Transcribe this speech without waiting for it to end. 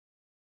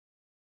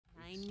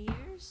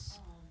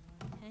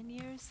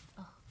years.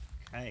 Oh.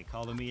 Okay,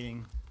 call the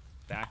meeting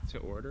back to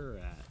order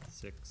at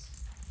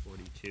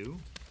 6:42.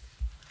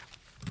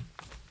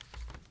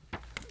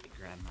 Let me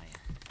grab my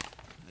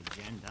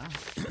agenda.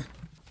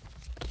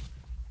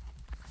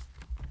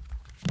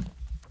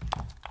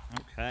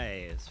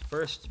 Okay, it's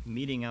first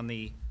meeting on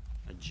the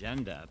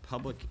agenda,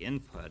 public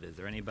input. Is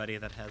there anybody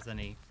that has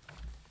any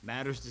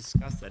matters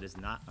discussed that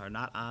are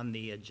not on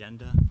the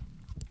agenda?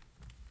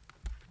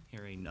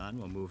 Hearing none,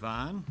 we'll move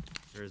on.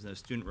 There is no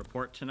student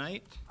report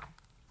tonight.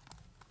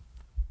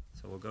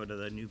 So we'll go to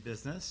the new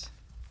business.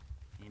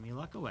 Amy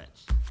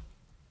Lukowicz.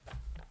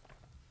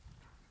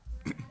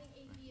 We're having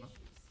AV issues.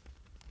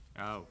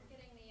 Oh, We're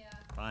getting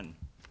the fun.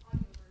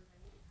 audio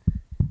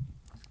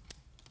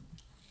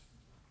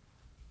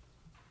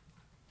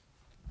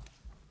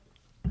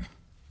version.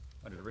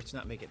 Oh, did Rich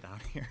not make it down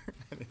here?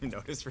 I didn't even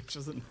notice Rich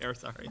wasn't there,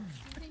 sorry.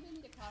 They may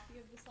need a copy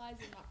of the slides.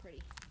 They're not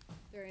pretty.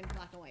 They're in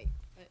black and white.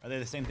 But Are they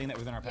the same thing that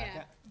was in our Yeah.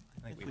 packet?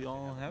 I think We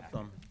all have that.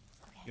 them.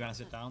 You want to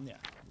sit down? Yeah.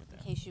 with In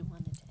that. case you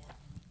wanted to add.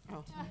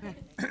 Oh,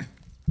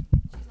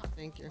 she's not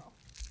thank you. well.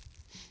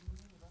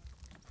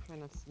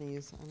 Trying to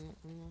sneeze on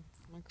the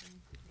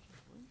microphone.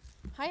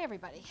 Hi,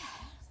 everybody.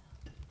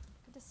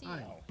 Good to see you.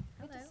 Hi.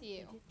 Good to see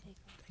you. Did take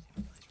I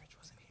didn't realize Rich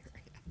wasn't here.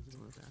 Is it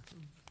in the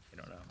bathroom? I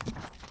don't know.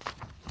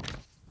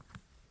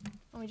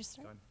 Want me to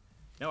start? Go ahead.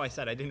 No, I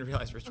said I didn't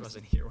realize Rich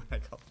wasn't here when I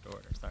called the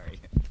order.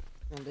 Sorry.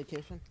 On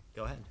vacation?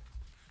 Go ahead.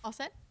 All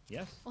set?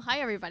 Yes. Well, hi,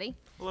 everybody.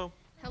 Hello,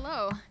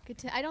 Hello. Good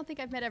to. I don't think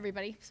I've met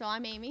everybody. So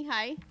I'm Amy.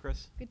 Hi.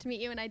 Chris. Good to meet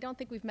you. And I don't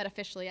think we've met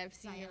officially. I've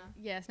seen you. Diana.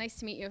 Yes, nice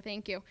to meet you.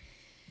 Thank you.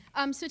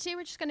 So today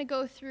we're just going to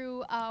go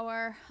through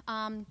our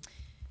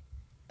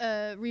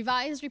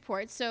revised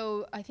report.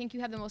 So I think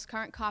you have the most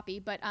current copy.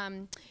 But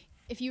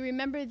if you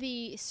remember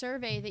the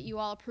survey that you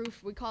all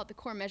approved, we call it the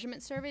Core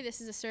Measurement Survey.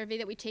 This is a survey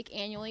that we take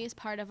annually as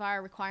part of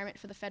our requirement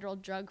for the Federal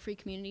Drug-Free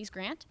Communities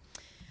Grant.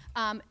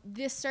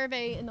 This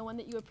survey and the one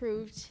that you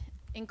approved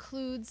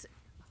includes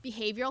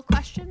behavioral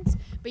questions,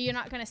 but you're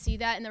not going to see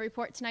that in the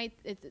report tonight.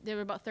 There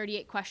were about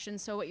 38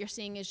 questions, so what you're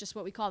seeing is just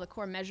what we call the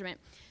core measurement.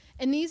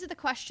 And these are the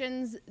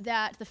questions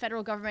that the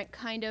federal government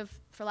kind of,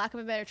 for lack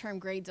of a better term,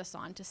 grades us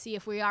on to see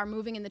if we are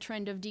moving in the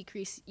trend of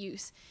decreased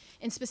use.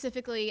 And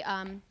specifically,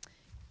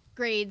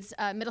 grades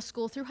middle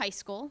school through high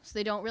school, so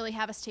they don't really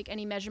have us take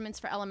any measurements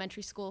for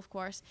elementary school, of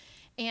course.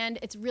 And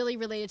it's really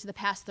related to the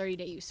past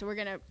 30-day use, so we're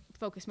going to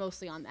focus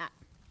mostly on that.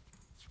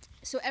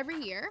 So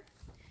every year,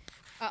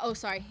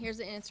 here's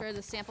the answer.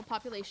 The sample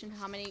population,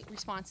 how many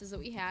responses that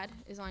we had,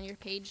 is on your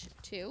page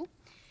 2.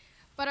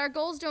 But our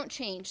goals don't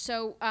change.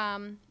 So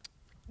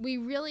we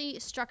really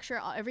structure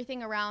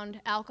everything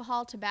around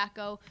alcohol,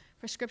 tobacco,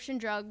 prescription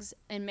drugs,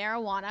 and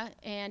marijuana.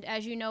 And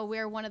as you know,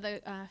 we're one of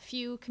the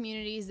few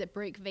communities that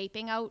break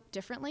vaping out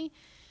differently.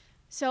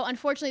 So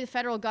unfortunately, the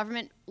federal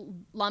government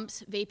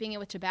lumps vaping in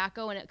with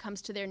tobacco when it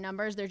comes to their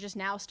numbers. They're just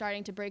now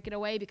starting to break it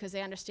away because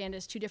they understand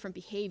it's two different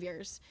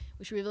behaviors,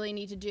 which we really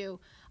need to do.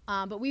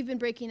 But we've been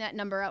breaking that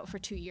number out for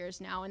 2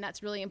 years now, and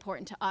that's really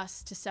important to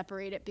us to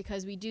separate it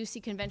because we do see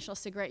conventional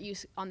cigarette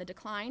use on the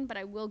decline, but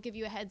I will give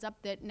you a heads up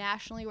that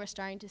nationally we're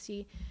starting to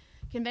see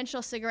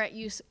conventional cigarette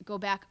use go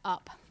back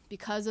up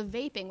because of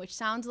vaping, which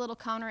sounds a little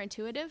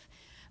counterintuitive,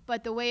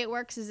 but the way it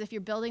works is if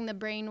you're building the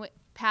brain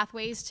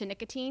pathways to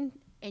nicotine,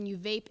 and you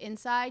vape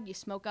inside, you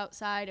smoke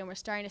outside, and we're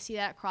starting to see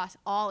that across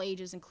all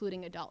ages,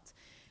 including adults,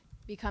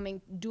 becoming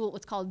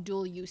what's called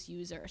dual use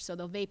user. So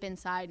they'll vape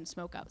inside and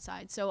smoke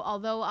outside. So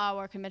although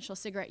our conventional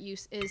cigarette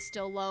use is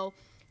still low,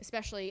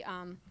 especially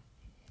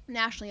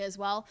nationally as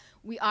well,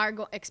 we are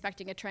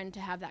expecting a trend to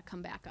have that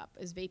come back up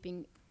as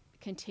vaping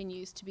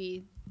continues to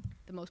be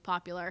the most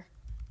popular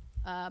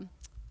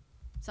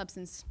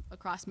substance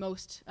across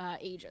most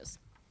ages.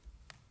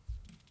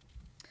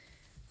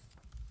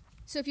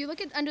 So if you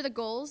look at under the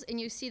goals and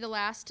you see the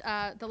last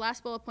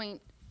bullet point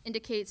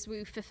indicates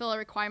we fulfill a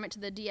requirement to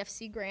the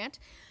DFC grant,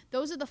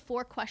 those are the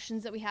 4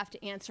 questions that we have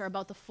to answer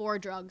about the 4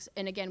 drugs.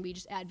 And again, we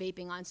just add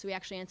vaping on, so we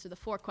actually answer the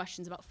 4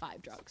 questions about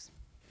 5 drugs.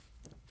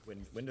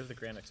 When does the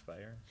grant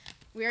expire?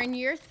 We're in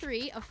year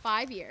 3 of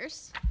 5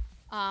 years.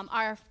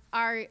 Our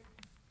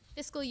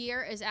fiscal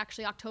year is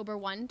actually October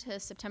 1 to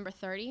September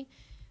 30,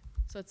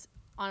 so it's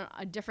on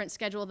a different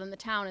schedule than the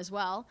town as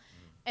well.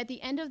 At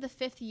the end of the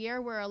 5th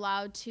year, we're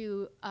allowed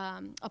to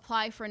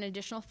apply for an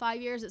additional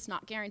 5 years. It's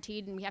not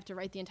guaranteed, and we have to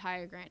write the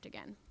entire grant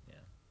again. Yeah.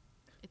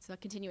 It's a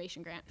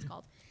continuation grant, it's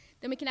called.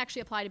 Then we can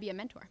actually apply to be a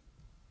mentor.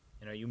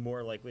 And are you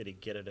more likely to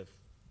get it if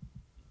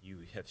you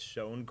have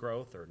shown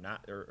growth or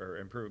not, or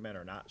improvement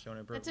or not shown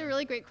improvement? That's a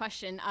really great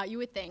question, you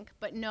would think,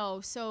 but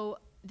no. So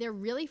they're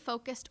really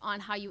focused on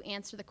how you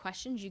answer the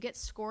questions. You get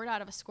scored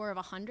out of a score of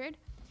 100.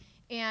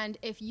 And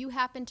if you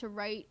happen to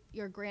write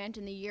your grant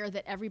in the year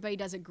that everybody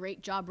does a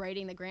great job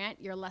writing the grant,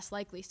 you're less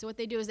likely. So what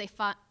they do is they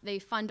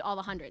fund all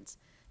the 100s,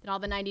 then all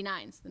the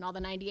 99s, then all the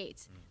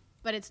 98s.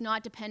 But it's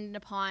not dependent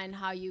upon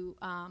how you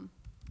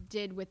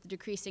did with the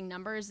decreasing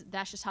numbers.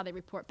 That's just how they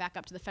report back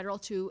up to the federal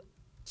to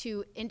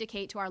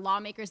indicate to our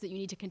lawmakers that you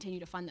need to continue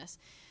to fund this.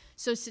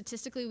 So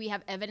statistically, we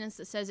have evidence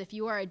that says if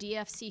you are a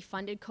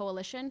DFC-funded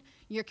coalition,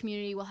 your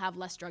community will have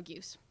less drug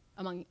use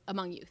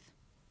among youth.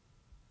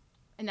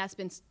 And that's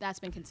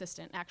been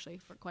consistent actually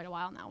for quite a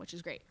while now, which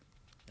is great.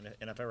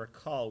 And if I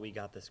recall, we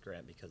got this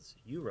grant because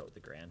you wrote the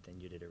grant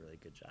and you did a really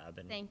good job.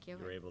 And Thank you.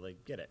 You were able to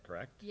get it,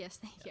 correct? Yes,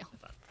 thank you. I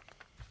thought-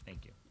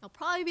 Thank you. I'll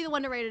probably be the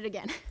one to write it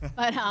again.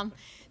 But,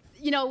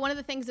 you know, one of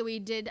the things that we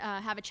did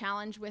have a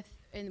challenge with,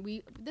 and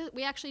we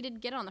actually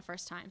did get it on the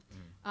first time.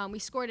 We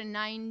scored a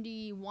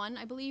 91,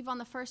 I believe, on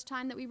the first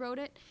time that we wrote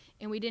it,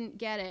 and we didn't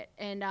get it.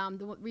 And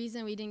the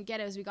reason we didn't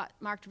get it is we got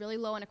marked really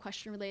low on a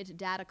question related to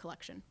data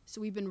collection. So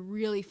we've been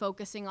really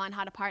focusing on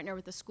how to partner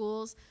with the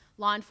schools,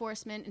 law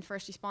enforcement, and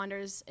first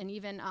responders, and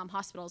even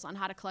hospitals on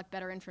how to collect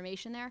better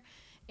information there.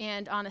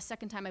 And on a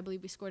second time, I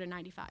believe we scored a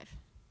 95.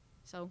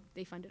 So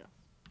they funded us.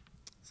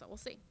 So we'll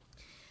see.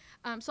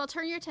 So I'll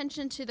turn your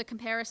attention to the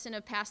comparison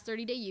of past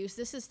 30-day use.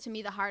 This is, to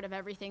me, the heart of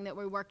everything that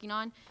we're working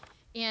on.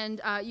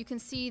 And you can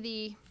see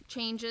the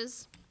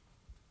changes.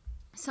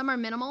 Some are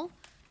minimal.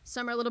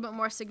 Some are a little bit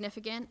more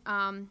significant.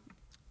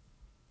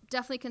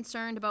 Definitely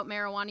concerned about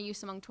marijuana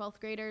use among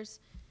 12th graders.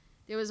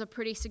 There was a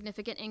pretty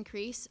significant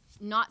increase.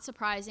 Not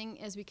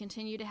surprising, as we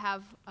continue to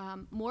have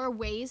more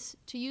ways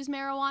to use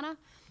marijuana.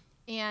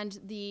 And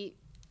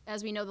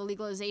as we know, the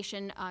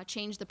legalization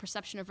changed the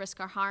perception of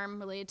risk or harm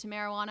related to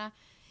marijuana.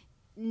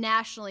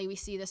 Nationally, we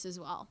see this as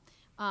well.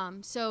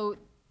 So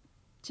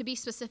to be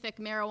specific,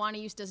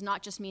 marijuana use does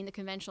not just mean the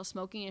conventional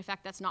smoking. In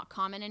fact, that's not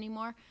common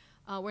anymore.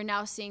 We're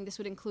now seeing this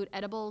would include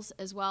edibles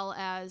as well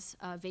as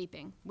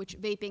vaping, which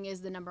vaping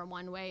is the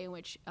 #1 way in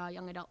which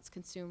young adults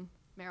consume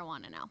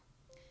marijuana now.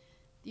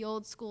 The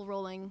old school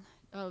rolling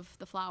of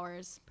the flower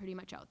is pretty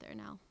much out there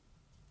now,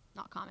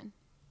 not common.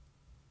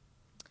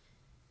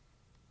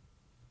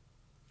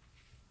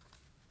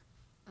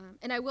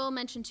 And I will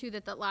mention, too,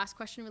 that the last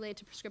question related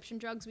to prescription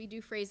drugs, we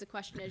do phrase the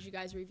question as you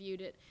guys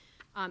reviewed it,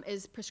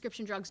 is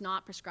prescription drugs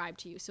not prescribed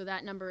to you? So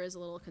that number is a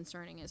little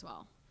concerning as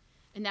well.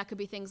 And that could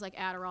be things like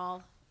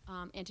Adderall,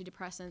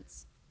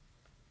 antidepressants,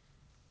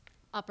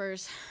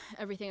 uppers,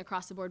 everything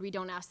across the board. We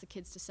don't ask the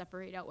kids to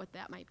separate out what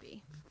that might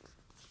be.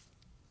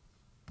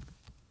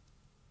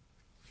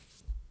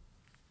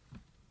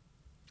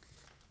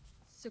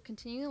 So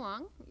continuing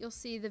along, you'll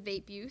see the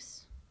vape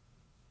use.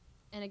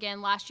 And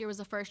again, last year was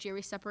the first year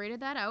we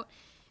separated that out.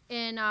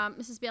 And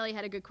Mrs. Bailey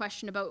had a good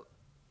question about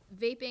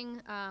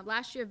vaping.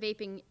 Last year,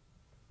 vaping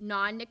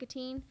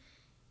non-nicotine,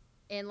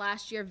 and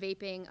last year,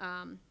 vaping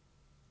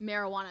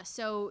marijuana.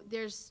 So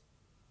there's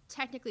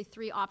technically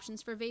 3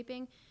 options for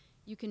vaping.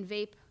 You can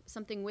vape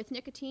something with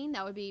nicotine.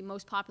 That would be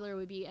most popular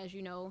would be, as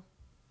you know,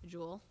 a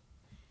Juul.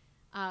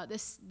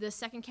 The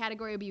second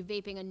category would be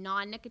vaping a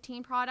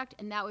non-nicotine product,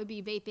 and that would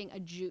be vaping a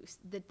juice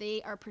that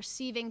they are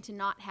perceiving to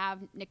not have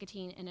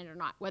nicotine in it or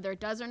not. Whether it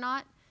does or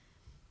not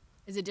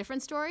is a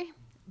different story,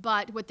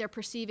 but what they're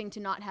perceiving to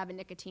not have a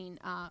nicotine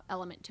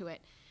element to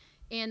it.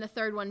 And the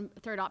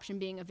third option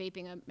being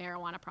vaping a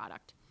marijuana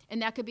product.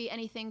 And that could be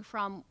anything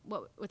from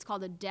what's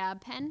called a dab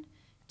pen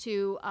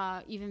to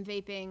even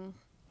vaping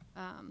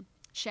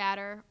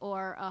shatter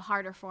or a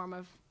harder form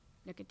of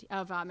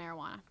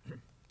marijuana.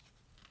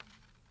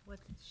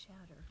 What's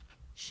shatter?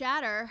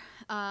 Shatter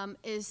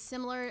is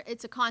similar.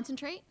 It's a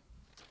concentrate,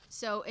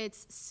 so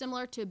it's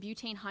similar to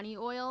butane honey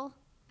oil.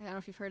 I don't know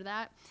if you've heard of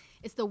that.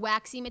 It's the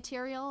waxy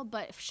material,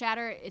 but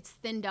shatter, it's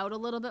thinned out a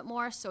little bit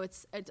more, so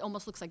it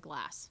almost looks like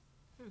glass.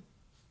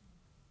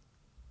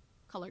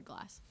 Colored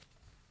glass.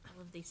 All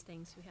of these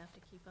things we have to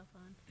keep up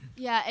on.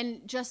 Yeah,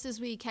 and just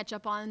as we catch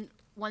up on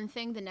one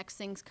thing, the next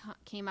things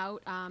came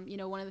out. You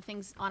know, one of the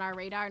things on our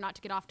radar, not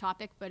to get off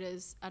topic, but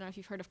is, I don't know if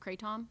you've heard of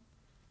Kratom.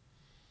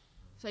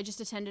 So I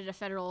just attended a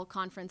federal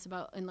conference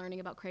and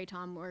learning about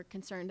Kratom. We're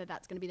concerned that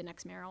that's going to be the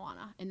next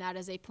marijuana, and that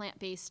is a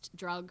plant-based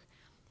drug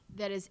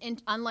that is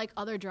unlike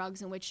other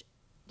drugs in which,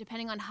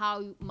 depending on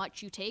how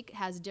much you take,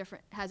 has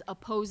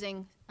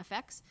opposing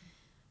effects.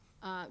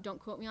 Don't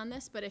quote me on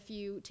this, but if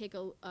you take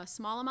a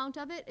small amount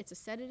of it, it's a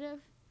sedative.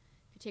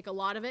 If you take a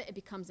lot of it, it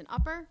becomes an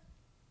upper.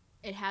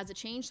 It has a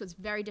change, so it's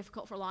very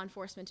difficult for law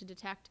enforcement to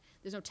detect.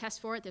 There's no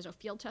test for it, there's no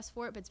field test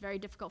for it, but it's very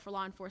difficult for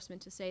law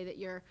enforcement to say that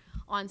you're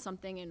on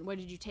something and what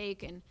did you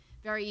take, and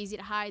very easy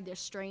to hide. There's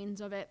strains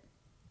of it.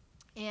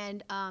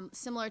 And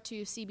similar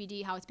to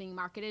CBD, how it's being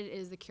marketed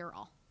is the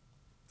cure-all.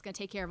 It's going to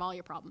take care of all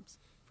your problems,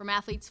 from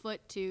athlete's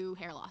foot to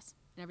hair loss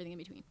and everything in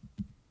between.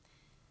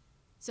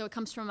 So it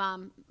comes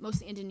from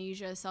mostly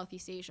Indonesia,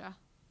 Southeast Asia.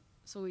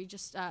 So we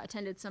just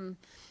attended some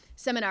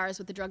seminars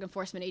with the Drug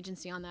Enforcement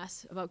Agency on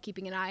this about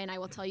keeping an eye, and I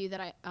will tell you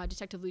that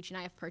Detective Lucci and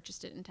I have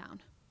purchased it in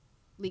town,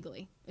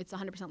 legally. It's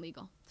 100%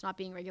 legal. It's not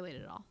being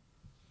regulated at all.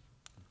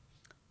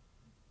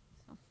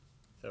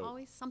 So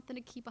always something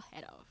to keep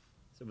ahead of.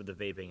 So with the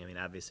vaping, I mean,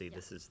 obviously, Yeah.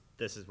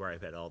 this is where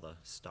I've had all the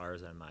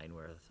stars on mine,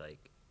 where it's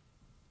like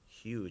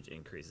huge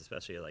increase,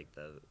 especially like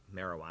the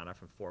marijuana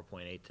from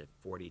 4.8 to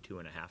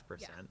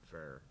 42.5%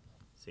 for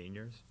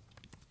seniors.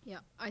 Yeah,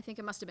 I think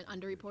it must have been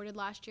underreported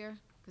last year,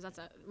 because that's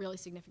a really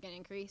significant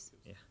increase.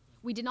 Yeah.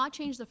 We did not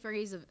change the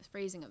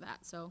phrasing of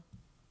that, so.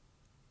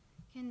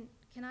 Can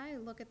I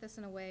look at this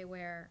in a way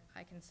where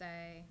I can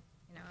say,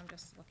 you know, I'm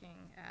just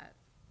looking at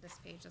this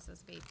page that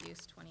says vape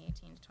use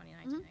 2018 to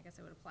 2019, I guess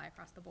it would apply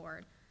across the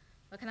board.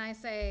 But can I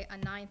say a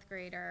 9th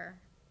grader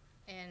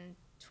in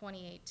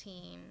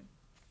 2018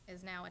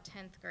 is now a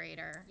 10th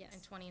grader Yes. in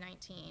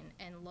 2019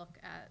 and look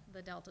at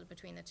the delta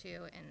between the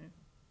two and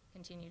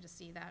continue to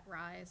see that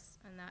rise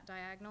and that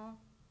diagonal?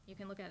 You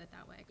can look at it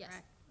that way, Yes.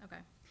 correct? Okay.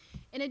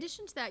 In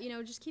addition to that,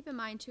 just keep in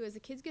mind too, as the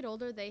kids get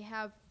older, they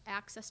have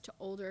access to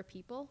older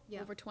people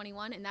Yeah. over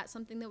 21, and that's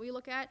something that we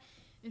look at.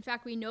 In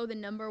fact, we know the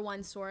number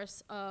one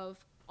source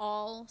of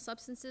all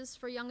substances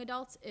for young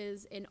adults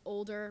is an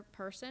older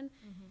person.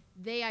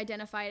 They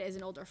identify it as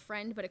an older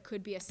friend, but it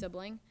could be a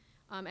sibling.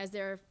 As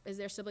their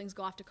siblings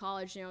go off to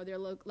college, they're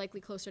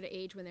likely closer to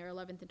age when they're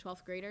 11th and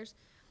 12th graders.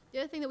 The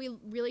other thing that we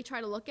really try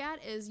to look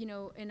at is,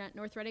 in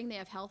North Reading, they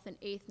have health in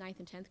 8th, 9th,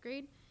 and 10th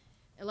grade.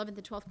 11th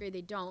and 12th grade,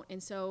 they don't.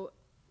 And so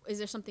is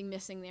there something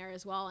missing there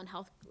as well in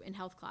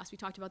health class? We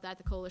talked about that at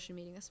the coalition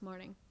meeting this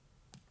morning.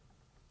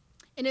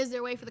 And is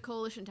there a way for the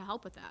coalition to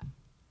help with that?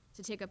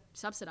 To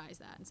subsidize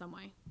that in some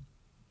way?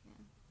 Yeah.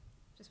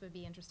 Just would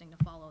be interesting to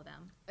follow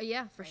them,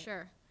 Yeah, for Right.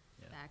 sure.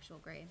 Yeah. the actual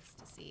grades,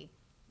 to see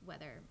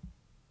whether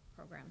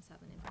programs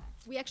have an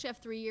impact. We actually have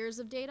 3 years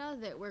of data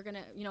that we're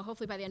gonna,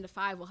 hopefully by the end of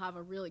 5, we'll have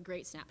a really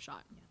great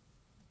snapshot.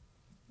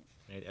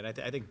 And I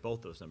think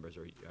both those numbers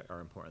are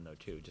important though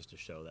too, just to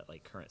show that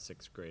like current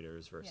 6th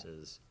graders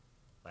versus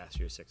last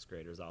year's 6th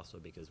graders also,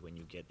 because when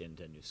you get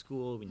into new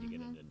school, when you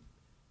get into,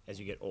 as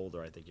you get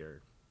older, I think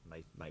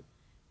my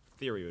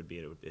theory would be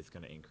it's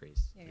gonna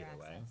increase Yeah, either your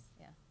way. access,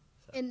 yeah.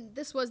 So- And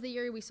this was the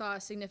year we saw a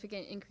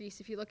significant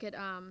increase. If you look at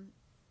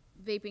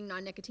vaping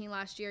non-nicotine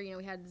last year,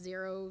 we had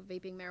 0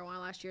 vaping marijuana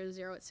last year,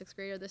 0 at 6th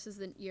grade. This is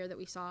the year that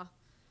we saw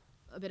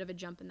a bit of a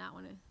jump in that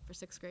one for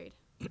 6th grade.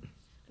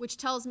 Which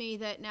tells me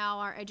that now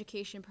our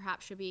education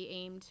perhaps should be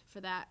aimed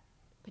for that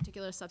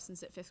particular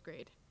substance at 5th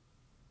grade,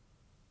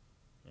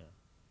 Yeah.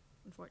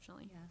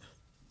 unfortunately. Yes,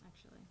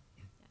 actually.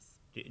 Yes.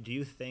 Do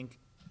you think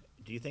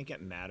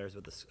it matters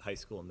with the high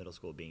school and middle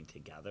school being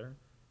together?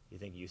 Do you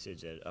think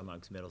usage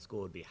amongst middle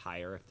school would be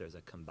higher if there's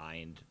a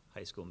combined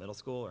high school, middle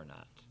school, or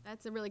not?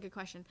 That's a really good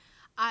question.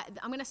 I'm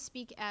going to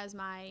speak as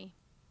my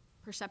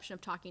perception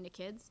of talking to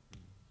kids,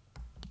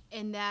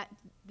 in that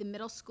the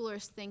middle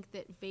schoolers think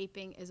that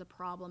vaping is a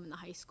problem in the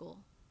high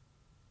school,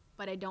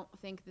 but I don't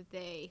think that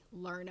they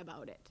learn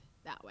about it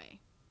that way.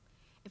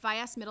 If I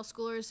ask middle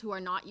schoolers who are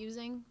not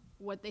using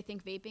what they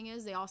think vaping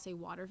is, they all say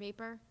water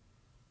vapor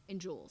and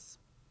Juuls.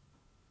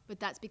 But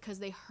that's because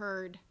they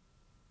heard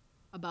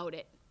about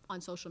it on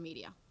social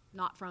media,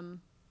 not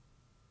from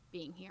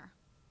being here.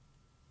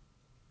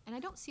 And I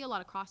don't see a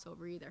lot of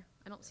crossover either.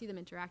 I don't see them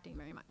interacting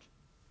very much.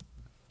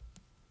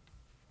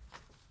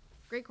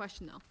 Great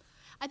question, though.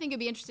 I think it'd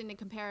be interesting to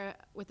compare it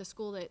with a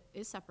school that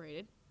is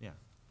separated Yeah.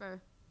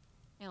 for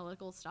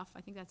analytical stuff.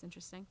 I think that's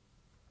interesting.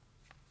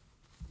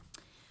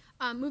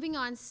 Moving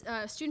on,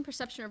 student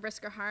perception of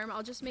risk or harm.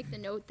 I'll just make the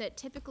note that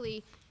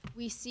typically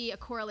we see a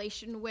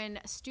correlation when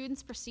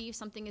students perceive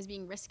something as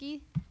being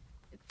risky.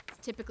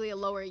 It's typically a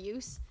lower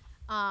use.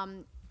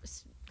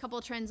 Couple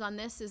of trends on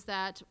this is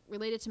that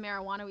related to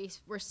marijuana,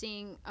 we're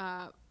seeing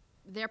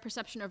their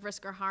perception of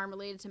risk or harm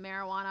related to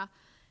marijuana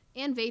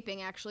and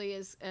vaping actually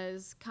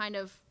is kind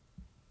of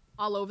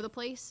all over the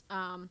place.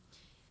 And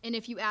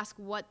if you ask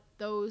what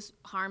those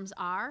harms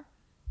are,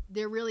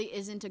 there really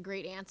isn't a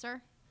great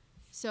answer.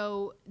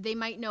 So they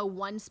might know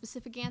one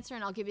specific answer,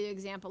 and I'll give you an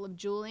example of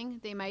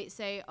juuling. They might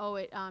say, oh,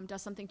 it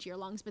does something to your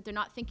lungs, but they're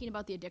not thinking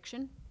about the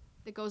addiction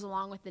that goes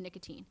along with the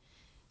nicotine.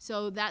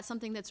 So that's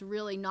something that's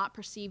really not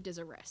perceived as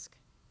a risk.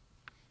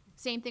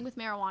 Same thing with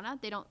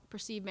marijuana. They don't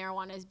perceive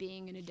marijuana as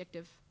being an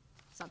addictive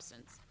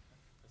substance.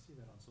 I see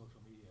that on social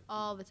media. too.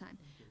 All the time.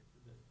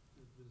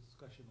 The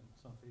discussion in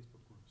some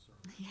Facebook groups are.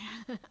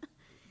 Yeah.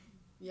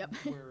 Yep.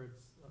 Where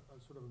it's a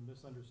sort of a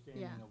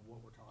misunderstanding Yeah. of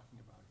what we're talking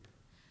about here.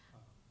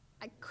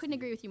 I It's couldn't the-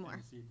 agree with you more.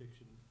 and it's the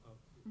addiction of,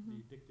 the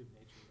addictive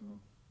nature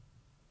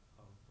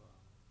of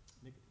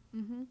nicotine.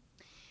 Mm-hmm.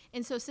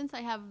 And so since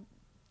I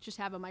just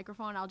have a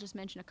microphone, I'll just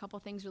mention a couple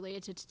things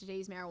related to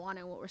today's marijuana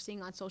and what we're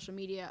seeing on social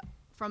media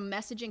from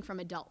messaging from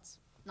adults,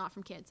 not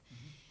from kids,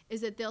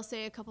 is that they'll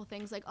say a couple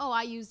things like, oh,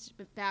 I used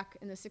it back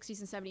in the 60s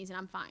and 70s and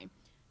I'm fine.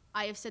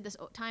 I have said this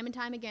time and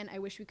time again, I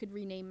wish we could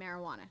rename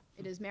marijuana.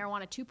 It is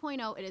marijuana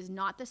 2.0. It is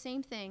not the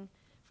same thing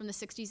from the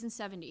 60s and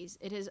 70s.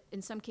 It has,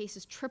 in some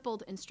cases,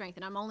 tripled in strength.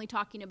 And I'm only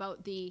talking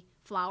about the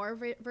flower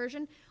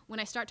version. When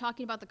I start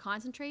talking about the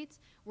concentrates,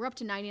 we're up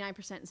to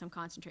 99% in some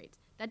concentrates.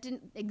 That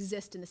didn't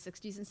exist in the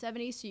 60s and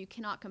 70s, so you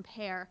cannot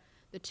compare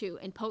the two.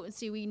 And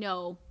potency, we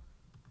know,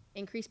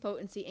 increased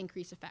potency,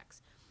 increased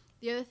effects.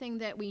 The other thing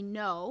that we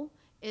know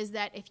is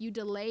that if you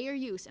delay your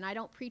use, and I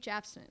don't preach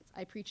abstinence,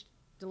 I preach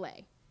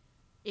delay.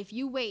 If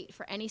you wait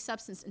for any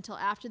substance until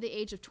after the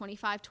age of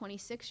 25,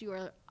 26, you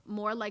are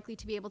more likely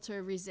to be able to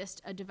resist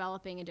a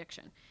developing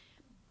addiction.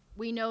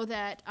 We know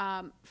that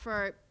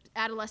for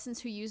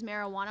adolescents who use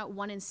marijuana,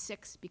 1 in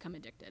 6 become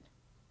addicted.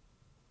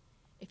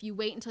 If you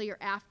wait until you're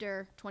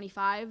after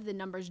 25, the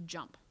numbers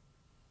jump.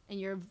 And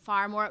you're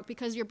far more,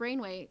 because your brain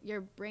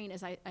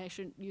is, I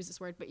shouldn't use this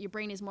word, but your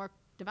brain is more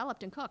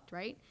developed and cooked,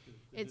 right?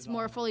 It's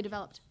more fully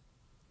developed.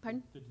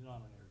 Pardon? The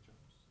denominator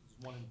jumps.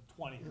 It's 1 in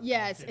 20. or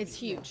Yeah, 1 in it's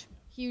 50. huge,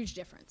 huge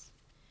difference.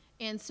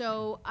 And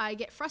so I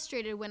get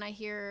frustrated when I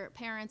hear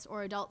parents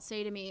or adults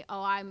say to me,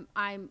 "Oh, I'm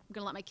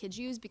gonna let my kids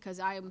use because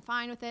I'm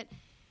fine with it."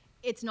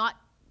 It's not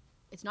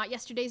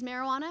yesterday's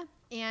marijuana,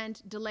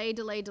 and delay.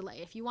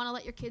 If you want to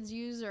let your kids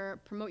use or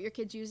promote your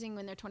kids using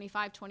when they're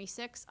 25,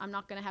 26, I'm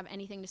not gonna have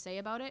anything to say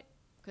about it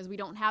because we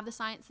don't have the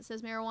science that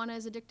says marijuana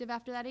is addictive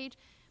after that age,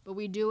 but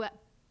we do it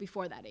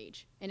before that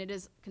age, and it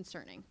is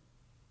concerning.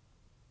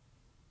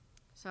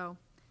 So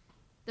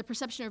the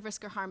perception of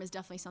risk or harm is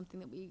definitely something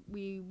that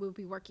we will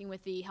be working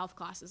with the health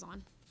classes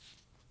on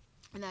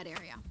in that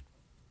area.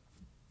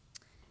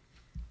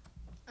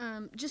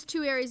 Just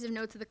two areas of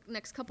note to the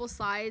next couple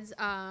slides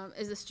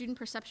is the student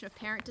perception of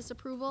parent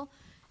disapproval.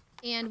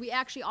 And we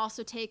actually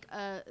also take,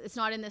 it's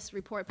not in this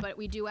report, but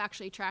we do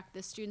actually track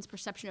the student's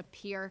perception of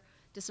peer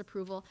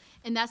disapproval.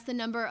 And that's the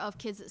number of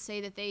kids that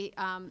say that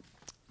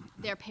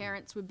their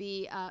parents would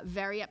be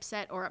very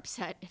upset or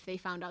upset if they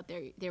found out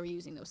they were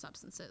using those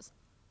substances.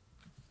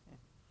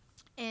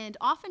 And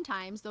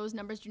oftentimes, those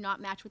numbers do not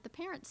match what the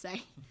parents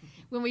say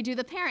when we do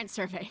the parent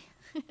survey.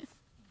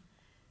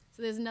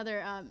 So there's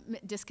another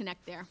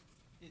disconnect there.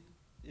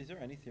 Is there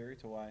any theory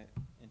to why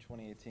in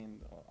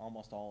 2018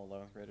 almost all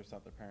 11th graders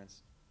thought their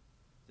parents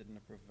didn't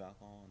approve of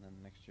alcohol, and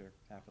then next year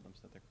half of them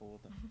said they're cool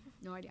with it?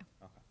 No idea.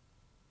 Okay.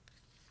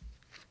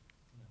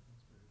 Yeah,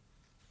 that's very,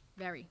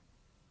 Very.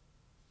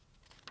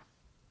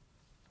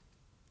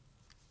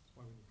 that's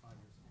why we need 5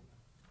 years of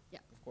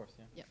data. Of course,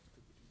 yeah. Yep.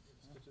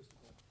 Statistical.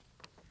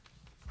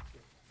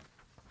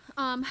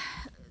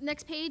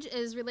 Next page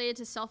is related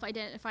to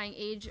self-identifying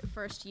age of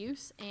first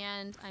use,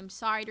 and I'm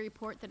sorry to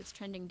report that it's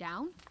trending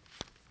down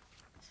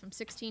from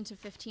 16 to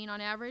 15 on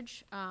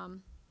average.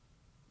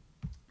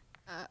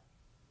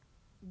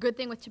 Good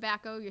thing with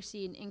tobacco, you're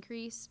seeing an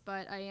increase,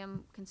 but I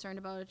am concerned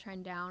about a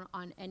trend down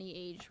on any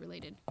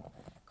age-related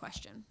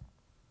question.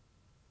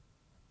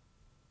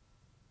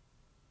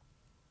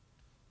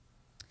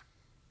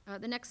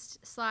 The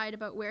next slide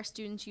about where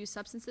students use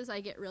substances, I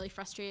get really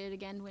frustrated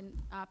again when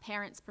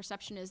parents'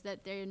 perception is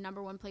that their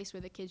number one place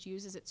where the kids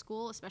use is at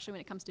school, especially when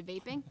it comes to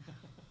vaping.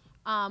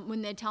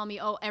 When they tell me,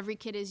 "Oh, every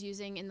kid is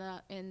using in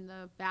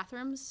the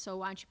bathrooms, so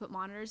why don't you put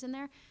monitors in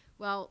there?"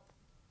 Well,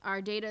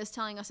 our data is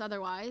telling us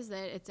otherwise,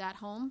 that it's at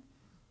home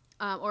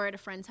or at a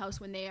friend's house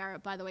when they are,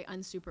 by the way,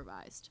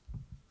 unsupervised.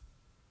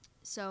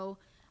 So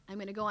I'm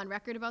going to go on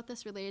record about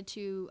this related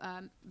to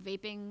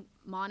vaping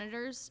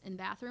monitors in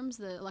bathrooms,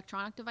 the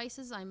electronic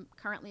devices. I'm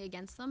currently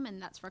against them,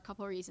 and that's for a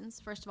couple of reasons.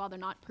 First of all, they're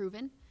not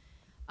proven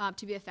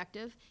to be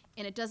effective,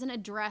 and it doesn't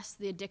address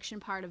the addiction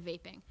part of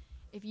vaping.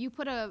 If you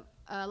put a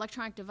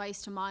electronic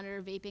device to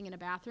monitor vaping in a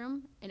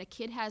bathroom, and a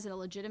kid has a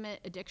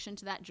legitimate addiction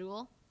to that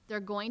Juul, they're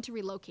going to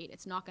relocate.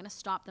 It's not going to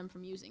stop them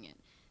from using it.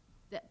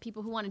 That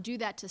people who want to do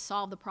that to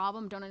solve the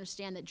problem don't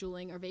understand that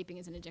juuling or vaping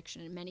is an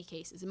addiction in many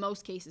cases, in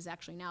most cases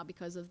actually now,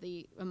 because of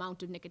the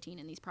amount of nicotine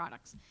in these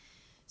products.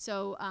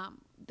 So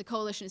the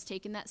coalition has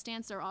taken that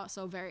stance. They're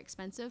also very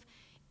expensive.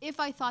 If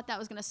I thought that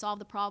was going to solve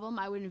the problem,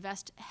 I would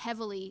invest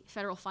heavily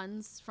federal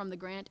funds from the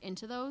grant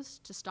into those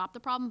to stop the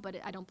problem, but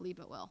I don't believe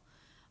it will.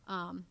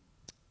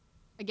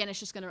 Again,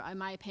 it's just going to, in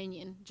my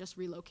opinion, just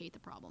relocate the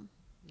problem.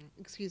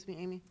 Excuse me,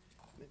 Amy.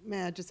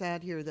 May I just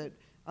add here that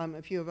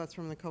a few of us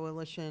from the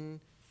coalition,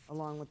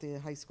 along with the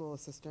high school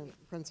assistant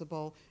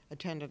principal,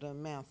 attended a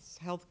Mass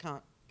Health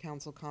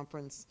Council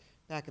conference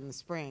back in the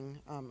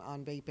spring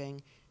on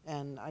vaping,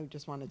 and I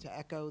just wanted to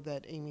echo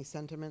that Amy's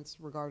sentiments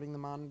regarding the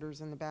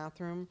monitors in the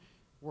bathroom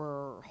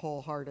were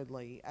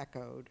wholeheartedly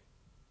echoed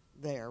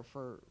there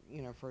for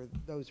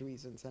those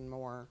reasons and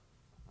more.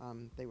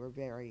 They were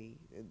very,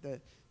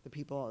 the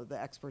people, the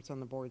experts on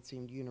the board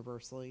seemed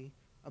universally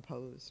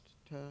opposed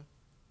to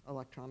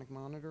electronic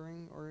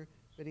monitoring or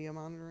video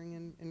monitoring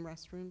in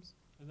restrooms.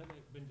 Has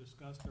that been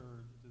discussed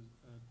or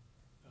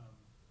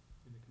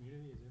in the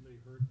community? Has anybody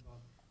heard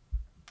about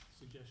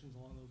suggestions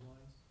along those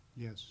lines?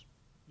 Yes.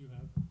 You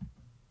have?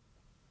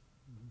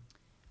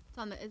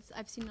 It's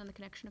I've seen it on the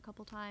connection a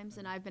couple times,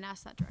 and I've been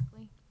asked that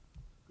directly.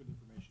 Good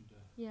information to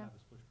Yeah. have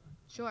as pushback.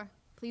 Sure,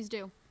 please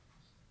do.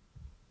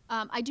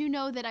 I do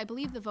know that I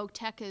believe the Voc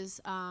Tech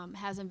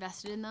has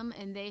invested in them,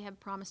 and they have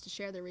promised to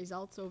share their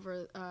results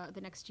over the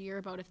next year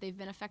about if they've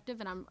been effective,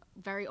 and I'm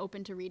very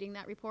open to reading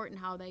that report and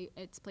how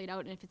it's played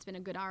out and if it's been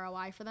a good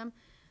ROI for them,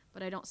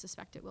 but I don't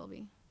suspect it will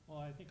be. Well,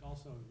 I think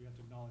also you have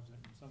to acknowledge that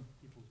in some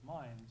people's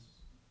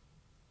minds,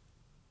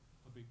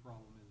 a big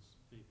problem is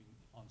vaping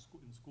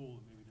in school,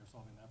 and maybe they're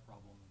solving that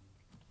problem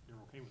and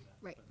they're okay with that.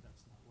 Right. But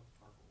that's not what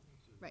our goal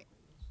is. Right.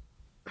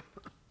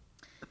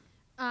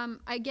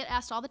 I get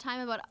asked all the time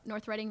about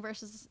North Reading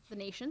versus the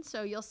nation,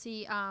 so you'll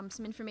see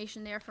some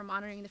information there for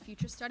Monitoring the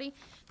Future study.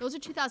 Those are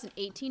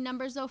 2018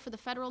 numbers, though, for the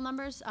federal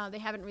numbers. They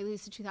haven't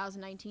released the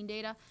 2019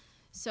 data,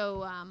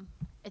 so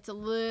it's a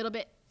little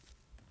bit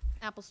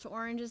apples to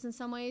oranges in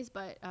some ways,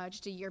 but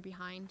just a year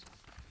behind.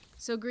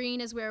 So green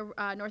is where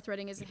North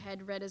Reading is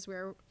ahead, red is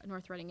where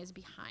North Reading is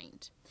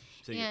behind.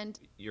 So And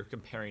you're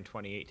comparing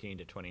 2018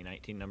 to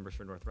 2019 numbers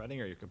for North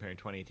Reading, or you're comparing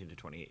 2018 to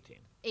 2018?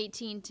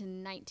 18 to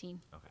 19.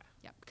 Okay.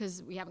 Yep,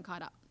 because we haven't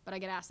caught up. But I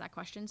get asked that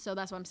question, so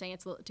that's why I'm saying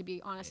to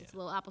be honest, it's a Yeah.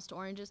 little apples to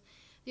oranges.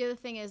 The other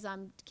thing is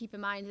to keep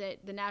in mind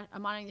that the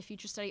Monitoring the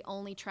Future study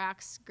only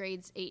tracks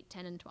grades 8,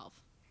 10, and 12.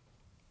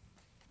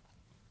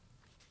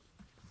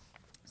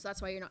 So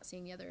that's why you're not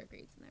seeing the other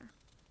grades in there.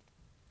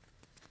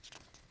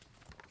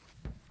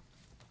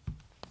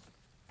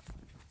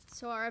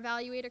 So our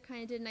evaluator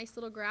kind of did a nice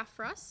little graph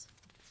for us.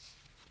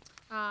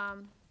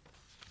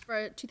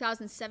 For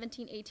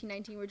 2017, 18,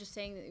 19, we're just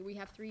saying that we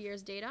have 3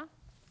 years data.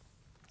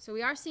 So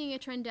we are seeing a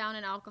trend down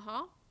in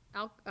alcohol.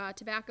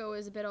 Tobacco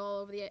is a bit all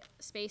over the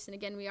space, and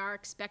again, we are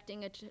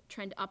expecting a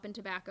trend up in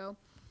tobacco.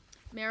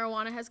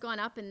 Marijuana has gone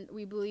up, and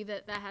we believe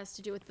that that has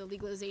to do with the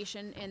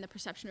legalization and the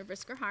perception of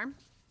risk or harm.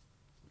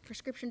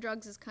 Prescription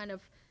drugs is kind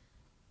of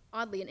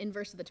oddly an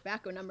inverse of the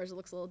tobacco numbers. It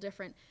looks a little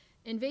different.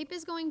 And vape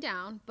is going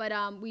down, but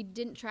we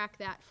didn't track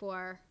that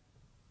for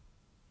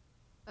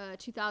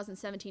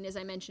 2017. As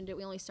I mentioned it,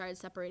 we only started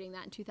separating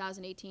that in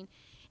 2018.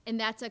 And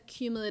that's a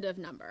cumulative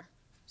number.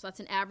 So that's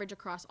an average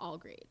across all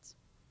grades.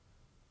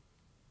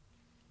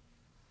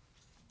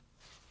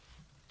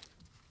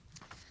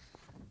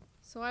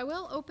 So I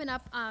will open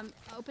up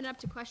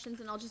to questions,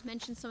 and I'll just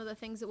mention some of the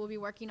things that we'll be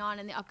working on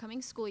in the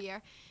upcoming school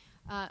year.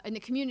 In the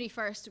community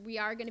first, we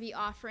are going to be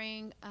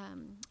offering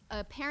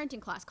a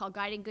parenting class called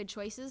Guiding Good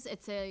Choices.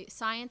 It's a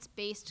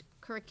science-based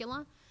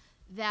curricula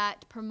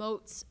that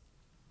promotes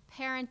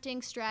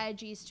parenting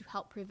strategies to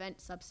help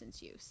prevent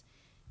substance use.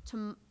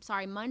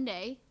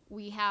 Monday,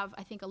 we have,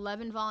 I think,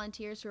 11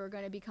 volunteers who are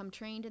going to become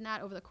trained in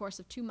that over the course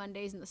of 2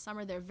 Mondays in the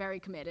summer. They're very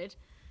committed.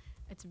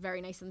 It's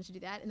very nice of them to do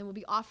that. And then we'll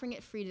be offering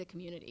it free to the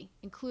community,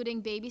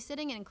 including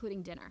babysitting and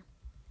including dinner.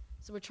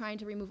 So we're trying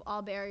to remove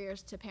all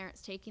barriers to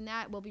parents taking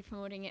that. We'll be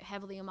promoting it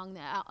heavily among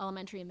the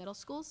elementary and middle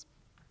schools.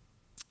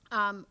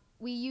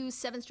 We use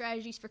 7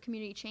 strategies for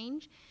community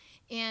change,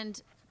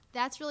 and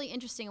that's really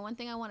interesting. And one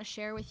thing I want to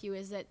share with you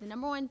is that the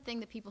number one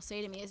thing that people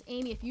say to me is,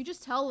 Amy, if you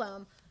just tell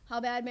them how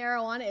bad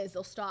marijuana is,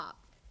 they'll stop.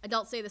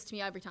 Adults say this to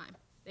me every time.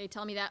 They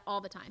tell me that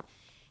all the time.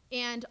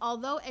 And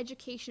although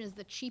education is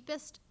the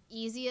cheapest,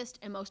 easiest,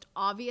 and most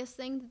obvious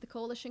thing that the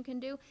coalition can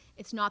do,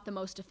 it's not the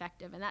most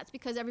effective. And that's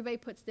because everybody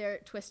puts their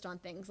twist on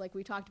things, like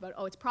we talked about.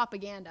 Oh, it's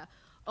propaganda.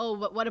 Oh,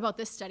 but what about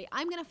this study?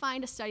 I'm going to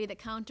find a study that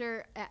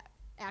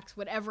counteracts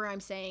whatever I'm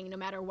saying, no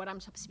matter what I'm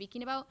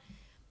speaking about.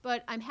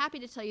 But I'm happy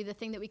to tell you the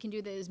thing that we can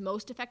do that is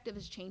most effective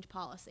is change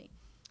policy.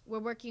 We're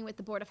working with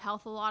the Board of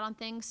Health a lot on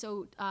things.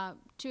 So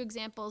 2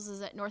 examples is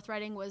that North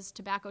Reading was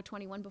tobacco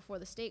 21 before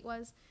the state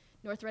was.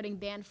 North Reading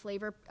banned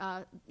flavor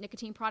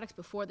nicotine products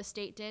before the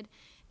state did.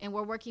 And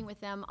we're working with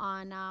them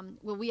on,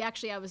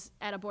 I was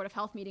at a Board of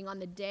Health meeting on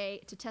the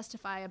day to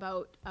testify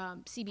about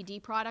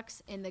CBD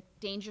products and the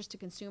dangers to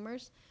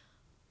consumers.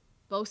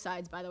 Both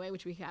sides, by the way,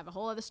 which we have a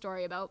whole other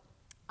story about,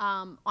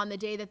 on the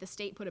day that the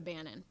state put a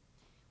ban in.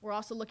 We're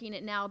also looking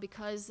at now,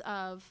 because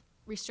of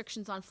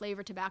restrictions on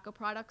flavored tobacco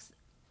products,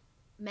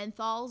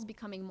 menthols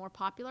becoming more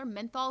popular.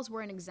 Menthols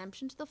were an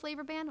exemption to the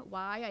flavor ban.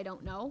 Why? I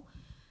don't know.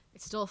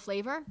 It's still a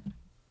flavor.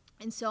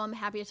 And so I'm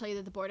happy to tell you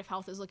that the Board of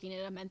Health is looking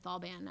at a menthol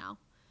ban now.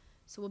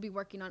 So we'll be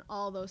working on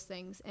all those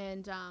things.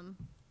 And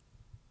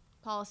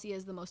policy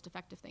is the most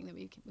effective thing that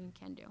we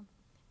can do.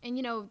 And,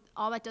 you know,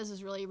 all that does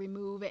is really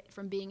remove it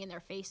from being in their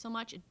face so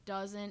much. It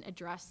doesn't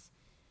address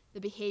the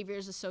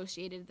behaviors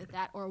associated with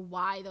that or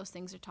why those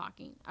things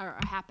are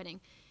happening.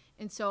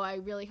 And so I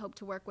really hope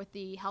to work with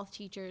the health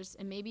teachers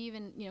and maybe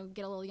even, you know,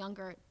 get a little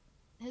younger.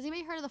 Has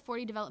anybody heard of the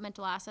 40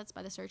 Developmental Assets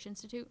by the Search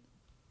Institute?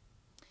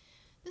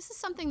 This is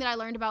something that I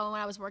learned about when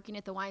I was working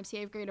at the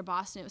YMCA of Greater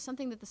Boston. It was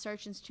something that the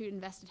Search Institute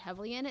invested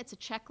heavily in. It's a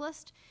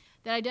checklist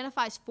that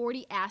identifies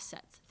 40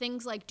 assets.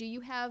 Things like, do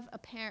you have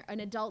an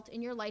adult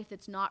in your life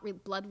that's not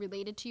blood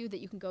related to you that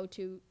you can go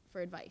to for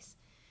advice?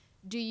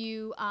 Do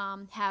you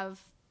have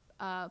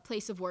a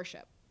place of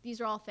worship? These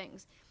are all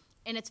things.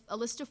 And it's a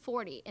list of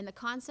 40. And the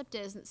concept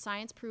is that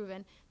science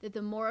proven that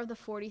the more of the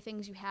 40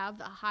 things you have,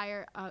 the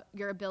higher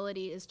your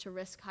ability is to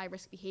risk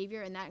high-risk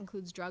behavior, and that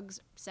includes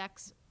drugs,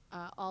 sex,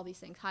 all these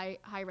things,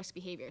 high-risk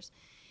behaviors.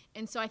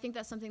 And so I think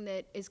that's something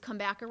that is come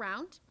back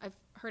around. I've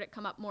heard it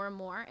come up more and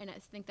more, and I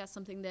think that's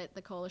something that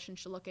the coalition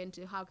should look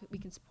into, how we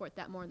can support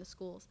that more in the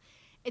schools.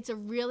 It's a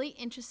really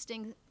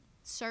interesting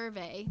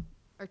survey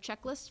or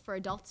checklist for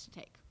adults to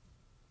take,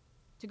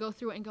 to go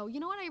through it and go,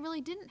 you know what, I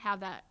really didn't have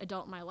that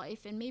adult in my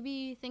life, and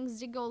maybe things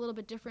did go a little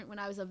bit different when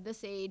I was of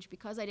this age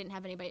because I didn't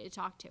have anybody to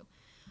talk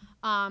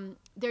to.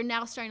 They're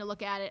now starting to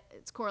look at it,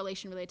 its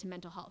correlation related to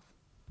mental health.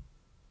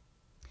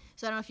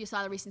 So I don't know if you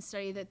saw the recent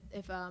study that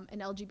if an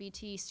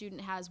LGBT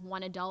student has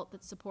one adult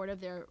that's supportive,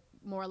 they're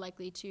more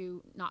likely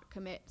to not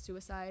commit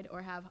suicide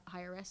or have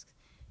higher risks,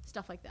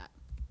 stuff like that.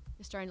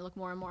 They're starting to look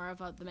more and more of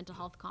the mental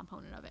health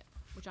component of it,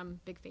 which I'm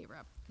a big favor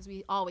of, because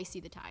we always see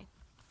the tie.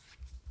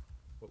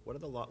 What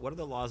are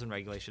the laws and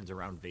regulations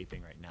around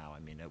vaping right now?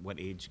 I mean, at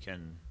what age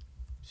can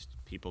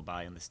people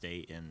buy in the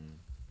state, and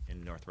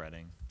in North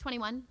Reading?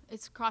 21.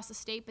 It's across the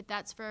state, but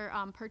that's for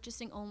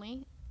purchasing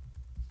only.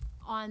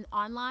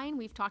 Online,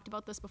 we've talked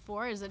about this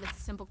before, is that it's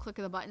a simple click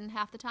of the button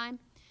half the time.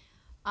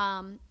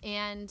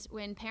 And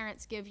when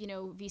parents give,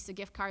 Visa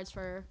gift cards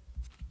for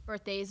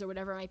birthdays or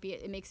whatever it might be,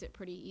 it makes it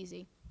pretty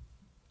easy.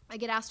 I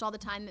get asked all the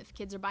time if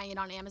kids are buying it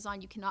on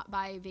Amazon. You cannot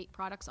buy vape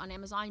products on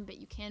Amazon, but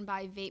you can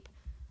buy vape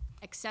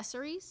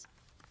accessories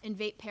and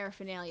vape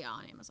paraphernalia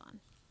on Amazon.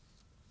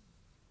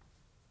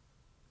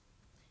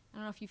 I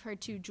don't know if you've heard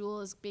too,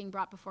 Juul is being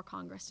brought before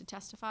Congress to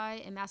testify,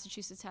 and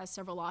Massachusetts has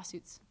several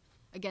lawsuits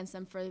against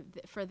them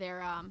for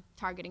their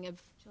targeting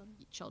of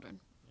children.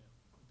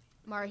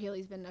 Mara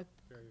Healy's been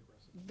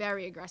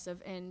very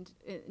aggressive, and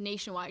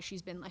nationwide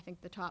she's been, I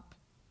think, the top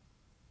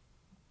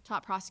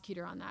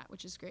prosecutor on that,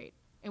 which is great.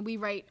 And we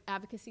write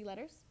advocacy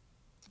letters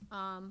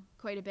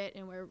quite a bit,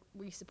 and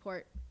we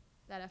support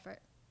that effort.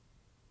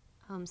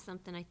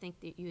 Something I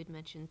think that you had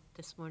mentioned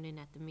this morning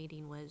at the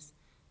meeting was,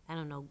 I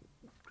don't know,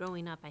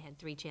 growing up I had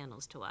 3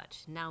 channels to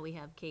watch. Now we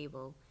have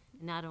cable.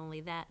 Not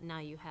only that, now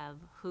you have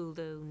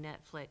Hulu,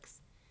 Netflix.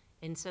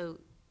 And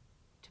so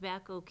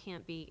tobacco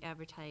can't be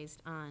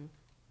advertised on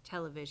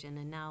television,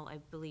 and now I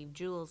believe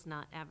Juul's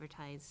not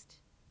advertised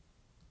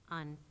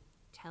on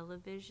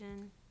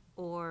television,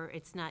 or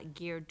it's not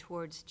geared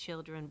towards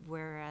children,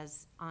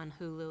 whereas on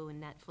Hulu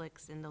and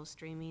Netflix and those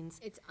streamings,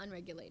 It's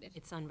unregulated.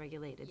 it's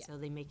unregulated, Yeah. so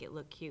they make it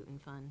look cute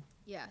and fun.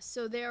 Yeah,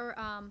 so they're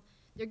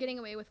getting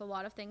away with a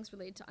lot of things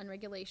related to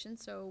unregulation.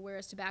 So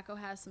whereas tobacco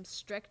has some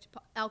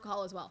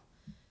alcohol as well,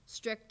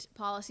 strict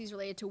policies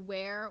related to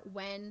where,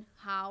 when,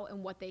 how,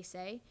 and what they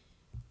say,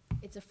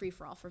 it's a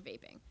free-for-all for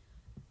vaping.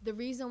 The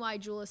reason why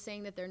Juul is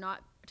saying that they're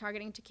not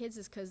targeting to kids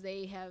is because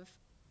they have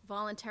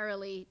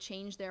voluntarily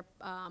changed their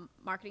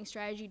marketing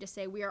strategy to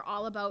say we are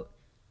all about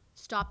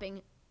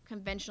stopping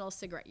conventional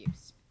cigarette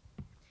use.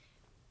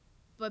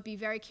 But be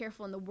very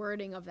careful in the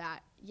wording of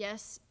that.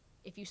 Yes,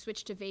 if you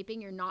switch to vaping,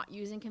 you're not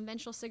using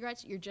conventional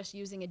cigarettes, you're just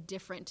using a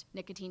different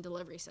nicotine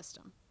delivery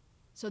system.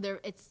 So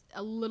it's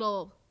a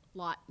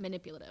lot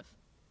manipulative.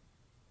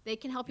 They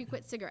can help you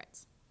quit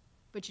cigarettes,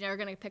 but you're never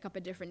going to pick up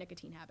a different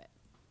nicotine habit.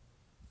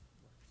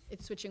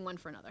 It's switching one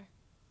for another.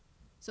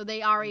 So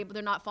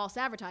they're not false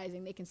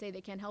advertising. They can say they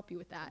can help you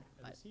with that.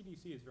 And But the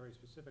CDC is very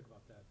specific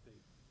about that.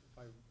 If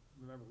I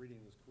remember reading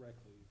this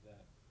correctly,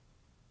 that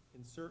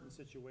in certain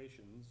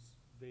situations,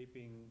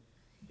 vaping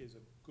is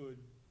a good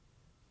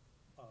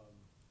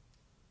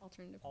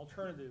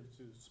alternative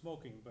to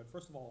smoking, but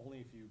first of all, only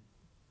if you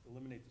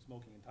eliminate the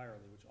smoking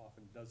entirely, which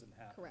often doesn't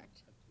happen.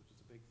 Correct. Which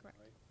is a big thing, Correct.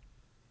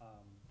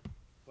 right?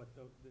 But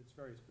it's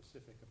very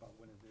specific about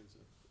when it is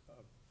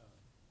a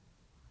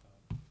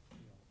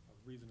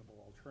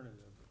reasonable alternative,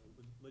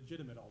 a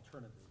legitimate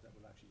alternative that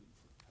would actually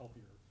help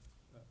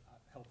your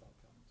health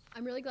outcomes.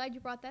 I'm really glad you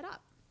brought that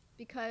up,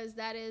 because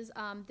that is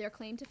their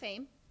claim to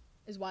fame,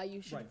 is why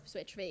you should Right.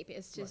 switch vape,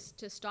 is to, Right.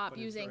 to stop But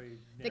it's using very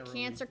the narrowly-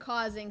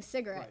 cancer-causing Right,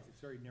 cigarettes. it's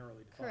very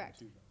narrowly defined Correct.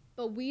 too, though.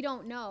 But we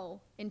don't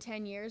know in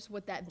 10 years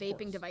what that Of vaping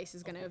course, device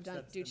is of going to have course. done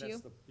That's- do and to you.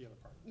 that's the other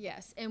part of it.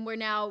 Yes, and we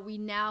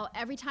now,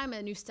 every time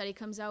a new study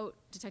comes out,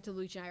 Detective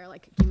Lucci and I are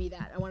like, give me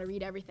that, I want to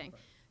read everything.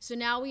 Right. So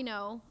now we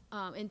know,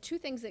 and 2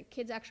 things that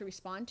kids actually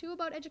respond to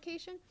about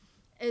education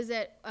is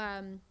that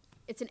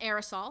it's an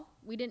aerosol.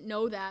 We didn't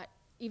know that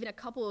even a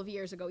couple of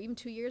years ago, even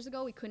 2 years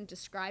ago, we couldn't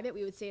describe it.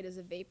 We would say it as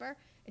a vapor.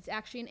 It's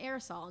actually an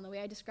aerosol, and the way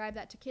I describe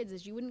that to kids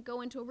is you wouldn't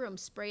go into a room,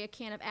 spray a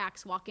can of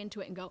Axe, walk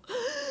into it, and go,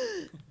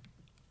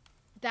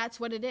 that's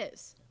what it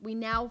is. We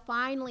now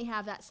finally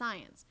have that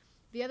science.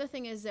 The other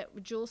thing is that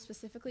Juul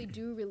specifically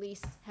do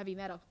release heavy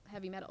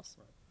metals.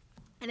 Right.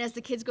 And as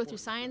the kids go through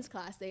science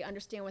class, they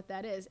understand what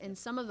that is. And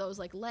some of those,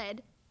 like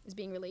lead, is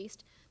being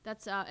released.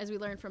 That's, as we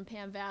learned from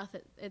Pam Vath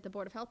at the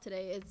Board of Health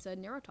today, it's a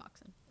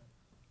neurotoxin.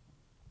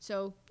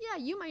 So, yeah,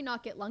 you might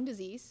not get lung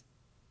disease,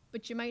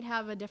 but you might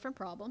have a different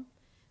problem.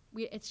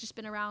 It's just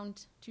been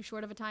around too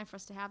short of a time for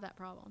us to have that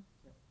problem.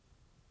 Yeah.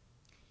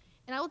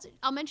 And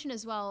I'll mention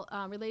as well,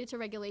 related to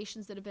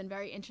regulations that have been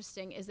very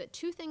interesting, is that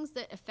 2 things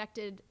that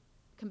affected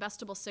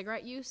combustible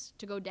cigarette use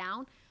to go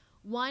down.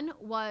 One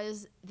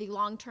was the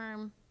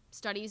long-term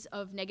studies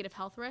of negative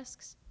health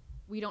risks.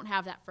 We don't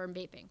have that for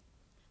vaping.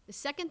 The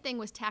second thing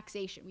was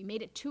taxation. We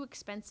made it too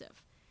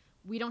expensive.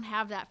 We don't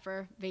have that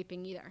for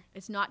vaping either.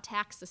 It's not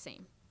taxed the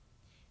same.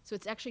 So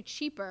it's actually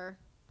cheaper,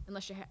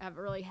 unless you have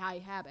a really high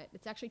habit,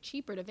 it's actually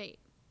cheaper to vape.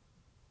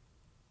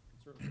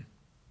 It certainly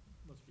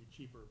must be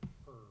cheaper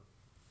per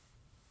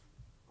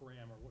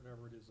gram or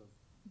whatever it is of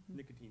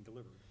nicotine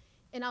delivered.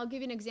 And I'll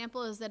give you an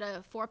example, is that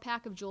a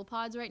 4-pack of Juul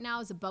pods right now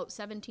is about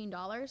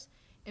 $17,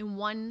 and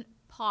 1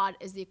 pod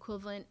is the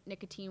equivalent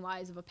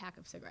nicotine-wise of a pack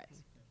of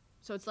cigarettes.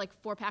 So it's like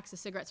 4 packs of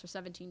cigarettes for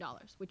 $17,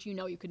 which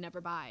you could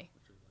never buy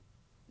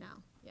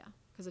now, yeah,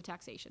 because of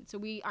taxation. So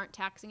we aren't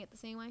taxing it the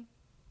same way.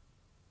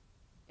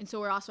 And so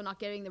we're also not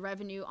getting the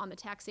revenue on the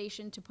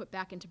taxation to put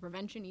back into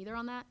prevention either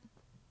on that.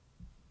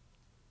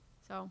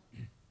 So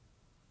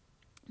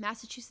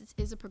Massachusetts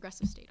is a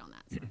progressive state on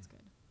that, so that's good.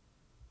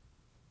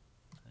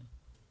 Okay.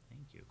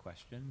 Thank you.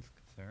 Questions,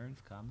 concerns,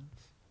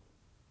 comments?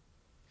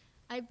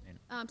 I have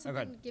go ahead,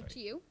 something to give sorry. to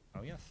you.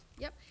 Oh, yes.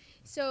 Yep.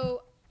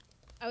 So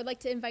I would like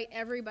to invite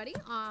everybody.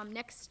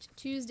 Next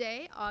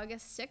Tuesday,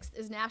 August 6th,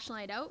 is National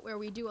Night Out, where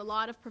we do a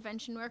lot of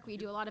prevention work. We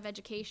do a lot of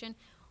education.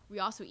 We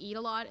also eat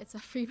a lot. It's a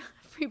free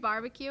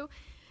barbecue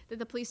that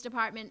the police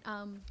department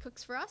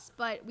cooks for us.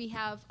 But we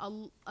have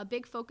a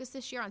big focus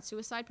this year on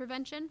suicide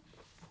prevention.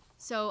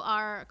 So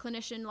our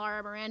clinician,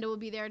 Laura Miranda, will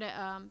be there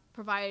to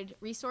provide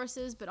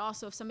resources, but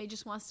also if somebody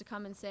just wants to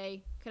come and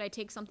say, could I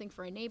take something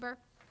for a neighbor?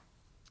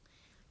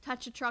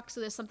 Touch a truck,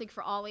 so there's something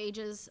for all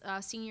ages.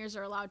 Seniors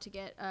are allowed to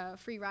get a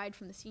free ride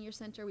from the senior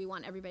center. We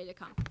want everybody to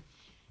come.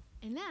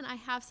 And then I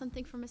have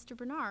something for Mr.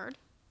 Bernard,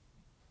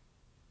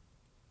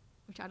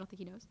 which I don't think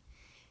he knows.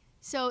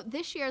 So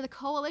this year, the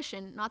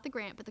coalition, not the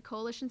grant, but the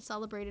coalition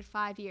celebrated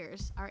 5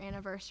 years, our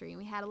anniversary. And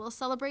we had a little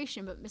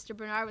celebration, but Mr.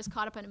 Bernard was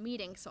caught up in a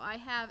meeting. So I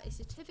have a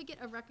certificate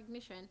of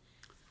recognition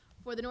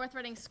for the North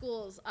Reading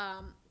schools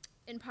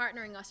in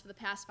partnering us for the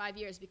past 5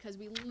 years, because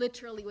we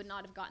literally would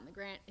not have gotten the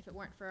grant if it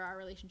weren't for our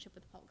relationship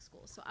with the public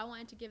schools. So I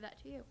wanted to give that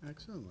to you.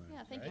 Excellent.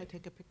 Yeah, thank Can I you.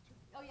 take a picture?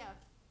 Oh, yeah.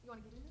 You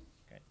want to get in there?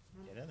 Okay,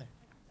 get in there.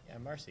 Yeah,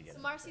 Marcy, get So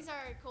in. Marcy's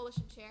our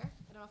coalition chair.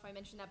 I don't know if I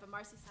mentioned that, but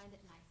Marcy signed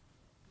it nice.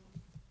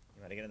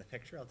 You want to get in the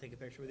picture? I'll take a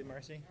picture with you,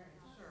 Marcy.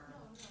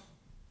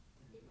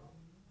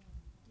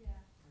 Yeah.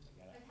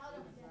 I've held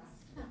it with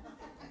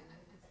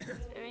this.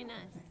 Very nice.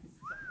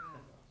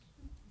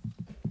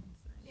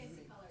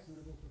 Fancy colors.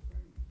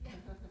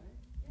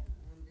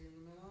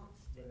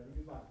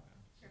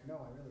 No, I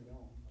really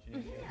don't. Do you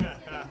need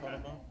a photo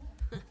ball?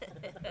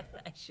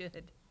 I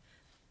should.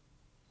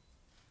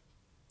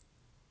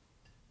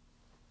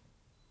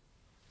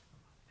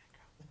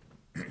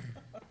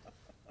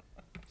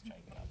 Try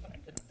and get out back.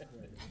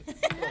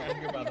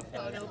 You're about to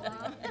fly. Photo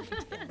bomb.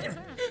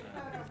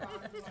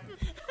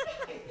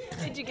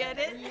 Did you get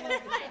it?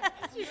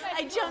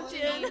 I jumped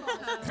in.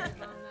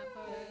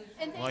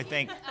 And Well, I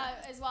thank you,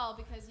 think- as well,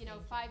 because,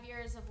 5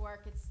 years of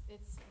work,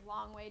 it's a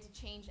long way to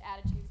change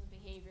attitudes and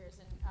behaviors,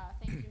 and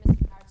thank you to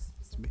Mr. Bernard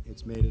specifically.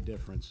 It's made a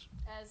difference.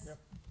 As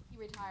he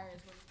retires,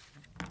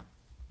 we're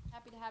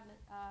happy to have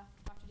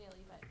Dr.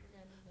 Daly, but we're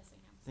going to be missing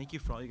him. Thank you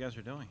for all you guys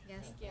are doing.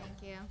 Yes, Thank you.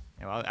 thank you.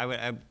 Yeah, well, I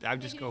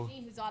would just Thank you go. to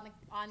Jean, who's on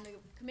the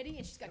committee,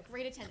 and she's got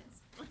great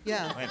attendance.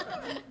 Yeah.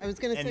 I was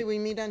going to say, And- we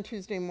meet on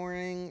Tuesday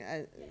morning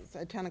at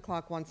 10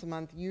 o'clock once a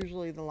month,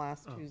 usually the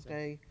last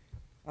Tuesday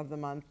of the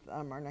month.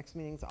 Our next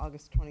meeting's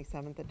August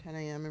 27th at 10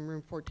 a.m. in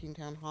room 14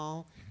 Town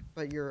Hall,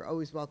 but you're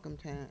always welcome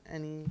to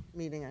any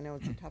meeting. I know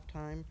it's a tough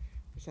time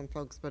for some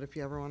folks, but if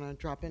you ever want to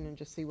drop in and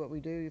just see what we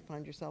do, you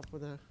find yourself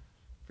with a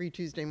free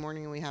Tuesday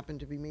morning and we happen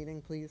to be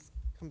meeting, please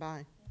come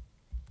by.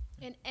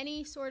 And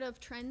any sort of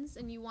trends,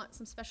 and you want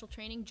some special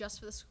training just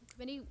for the school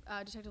committee,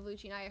 Detective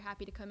Lucci and I are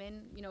happy to come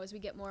in, as we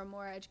get more and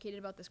more educated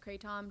about this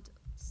kratom, to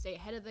stay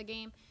ahead of the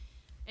game.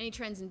 Any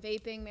trends in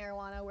vaping,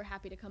 marijuana, we're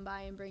happy to come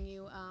by and bring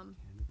you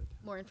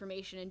more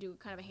information and do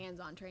kind of a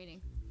hands-on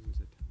training.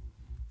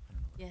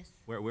 Yes.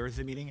 Where is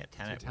the meeting? At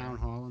 10 It's a at town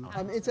hall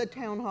in It's at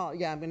Town Hall.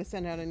 Yeah, I'm going to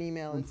send out an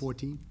email. room It's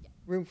 14.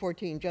 room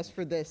 14, just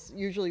for this.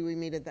 Usually we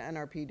meet at the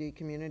NRPD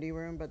community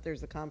room, but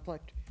there's a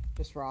conflict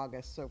just for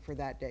August. So for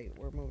that date,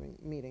 we're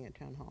meeting at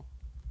Town Hall.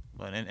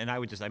 Well, and I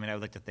would I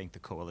would like to thank the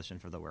coalition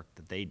for the work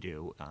that they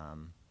do.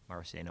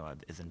 Marcy, I know,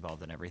 is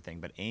involved in everything,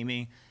 but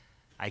Amy,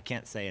 I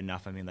can't say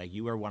enough.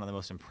 You are one of the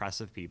most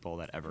impressive people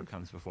that ever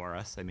comes before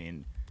us.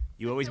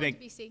 You always Thrilled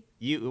make to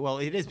BC. Well,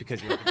 it is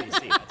because you're at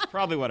BC. That's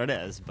probably what it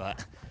is.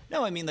 But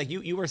no,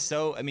 you were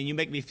so. You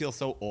make me feel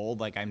so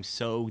old. I'm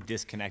so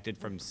disconnected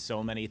from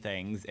so many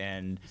things.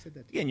 And said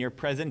that to again, your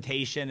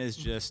presentation is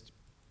just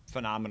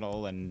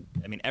phenomenal. And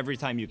every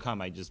time you come,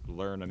 I just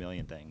learn a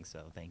million things.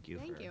 So thank you.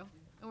 Thank for- you.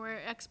 And we're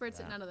experts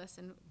at that. none of this,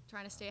 and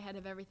trying to stay ahead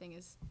of everything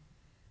is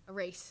a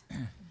race.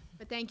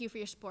 But thank you for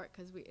your support,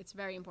 because it's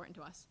very important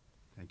to us.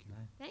 Thank you.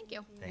 Thank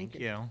you. Thank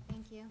you.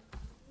 Thank you.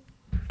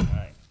 All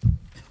right.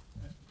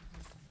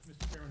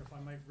 Mr. Chairman, if I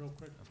might, real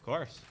quick, Of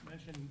course.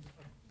 mention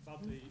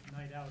about the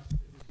night out. It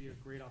would be a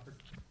great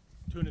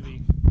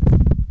opportunity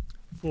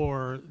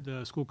for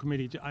the school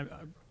committee.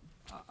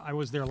 I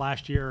was there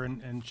last year,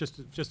 and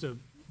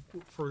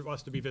for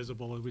us to be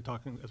visible as we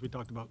talked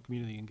about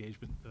community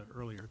engagement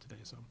earlier today.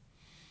 So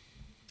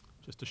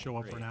just to show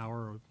up for an Great.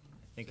 hour.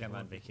 I think I'm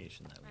on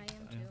vacation that I week.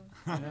 am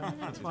too. That's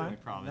That's fine. my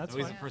problem. That's It's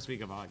always fine. the first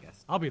week of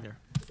August. I'll be there.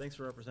 Thanks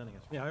for representing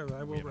us. Yeah, I We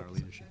will. have our represent.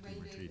 leadership team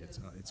retreat.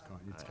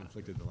 It's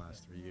conflicted the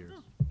last 3 years.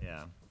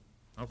 Yeah.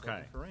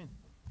 Okay. For rain.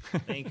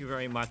 Thank you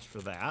very much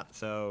for that.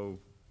 So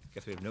I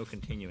guess we have no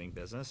continuing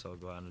business, so we'll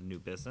go on to new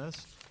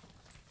business.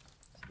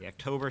 The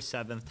October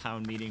 7th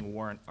town meeting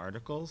warrant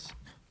articles.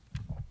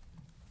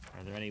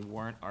 Are there any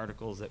warrant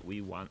articles that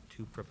we want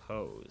to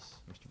propose?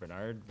 Mr.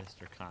 Bernard,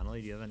 Mr.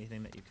 Connolly, do you have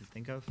anything that you can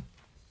think of?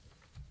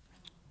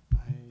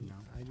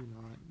 I do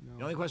not know.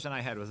 The only question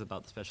I had was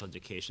about the special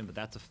education, but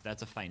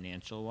that's a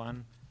financial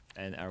one.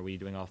 And are we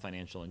doing all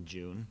financial in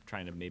June,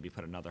 trying to maybe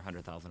put another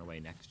 100,000 away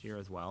next year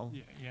as well?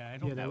 Yeah, I Yeah,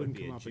 don't. that that would wouldn't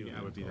be come a up again. June,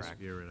 That would be the correct.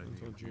 spirit, I think,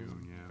 Until of June.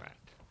 June, yeah.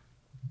 Correct.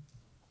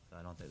 So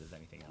I don't think there's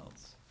anything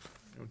else.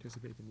 I don't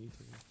anticipate the need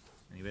to.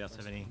 Anybody else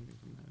have any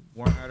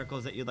warrant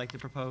articles that you'd like to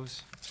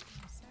propose?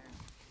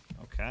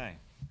 Okay.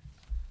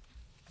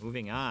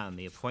 Moving on,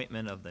 the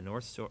appointment of the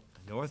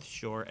North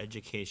Shore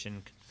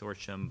Education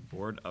Consortium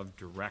Board of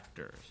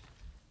Directors.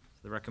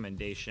 The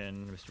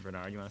recommendation, Mr.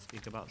 Bernard, you want to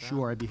speak about that?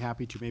 Sure, I'd be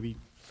happy to. Maybe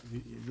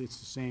it's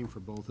the same for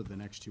both of the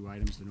next two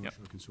items, the North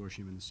Yep. Shore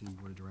Consortium and the Senior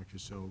Board of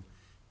Directors. So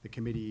the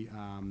committee,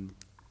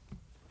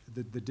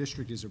 the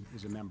district is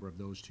a member of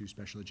those two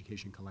special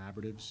education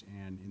collaboratives,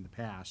 and in the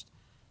past,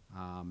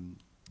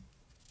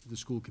 the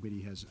school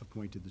committee has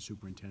appointed the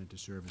superintendent to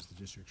serve as the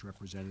district's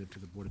representative to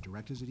the Board of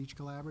Directors at each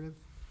collaborative.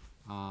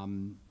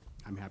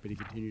 I'm happy to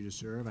continue to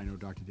serve. I know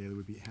Dr. Daly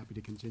would be happy to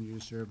continue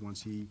to serve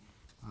once he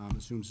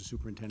assumes the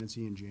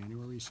superintendency in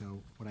January.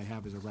 So what I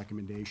have as a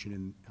recommendation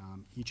in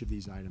each of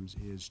these items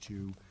is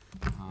to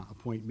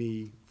appoint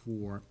me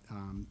for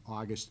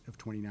August of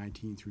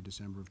 2019 through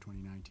December of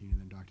 2019, and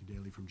then Dr.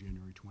 Daly from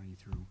January 20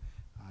 through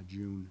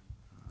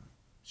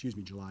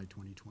July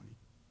 2020.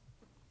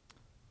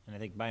 And I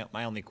think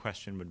my only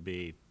question would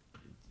be,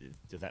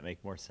 does that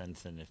make more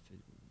sense than if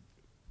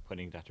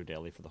putting Dr.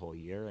 Daly for the whole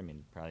year? I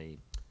mean, probably.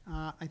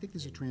 I think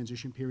there's a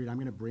transition period. I'm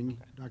going to bring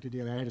Dr.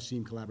 Daly. I had a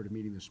SEAM collaborative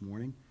meeting this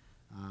morning.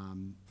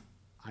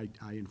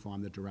 I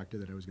informed the director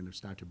that I was going to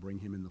start to bring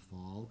him in the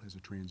fall as a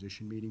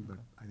transition meeting, but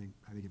I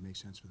think it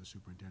makes sense for the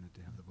superintendent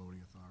to have the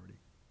voting authority.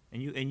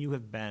 And you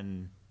have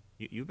been,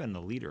 you've been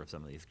the leader of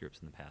some of these groups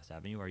in the past,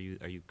 haven't you? Are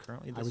you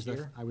currently this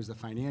year? I was the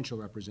financial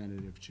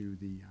representative to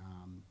the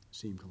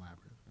SEAM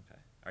collaborative. Okay.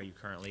 Are you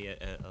currently a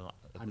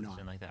I'm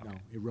position not. like that? No,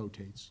 Okay. it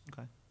rotates.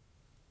 Okay.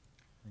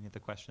 Any other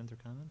questions or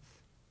comments?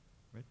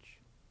 Rich?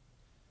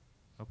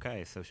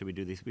 Okay, so should we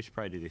do these? We should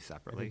probably do these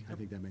separately. I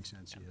think that makes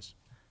sense, yes.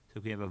 So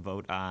if we have a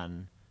vote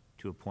on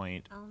to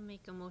appoint, I'll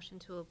make a motion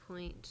to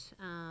appoint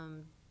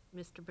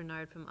Mr.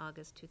 Bernard from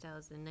August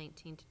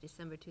 2019 to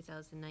December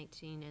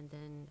 2019, and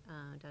then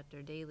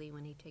Dr. Daly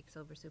when he takes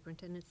over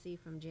superintendency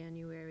from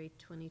January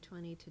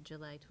 2020 to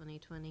July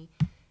 2020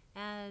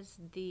 as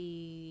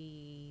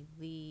the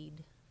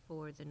lead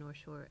for the North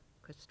Shore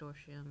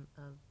Consortium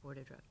of Board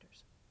of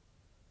Directors.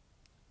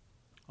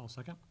 I'll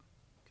second.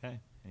 okay,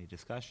 any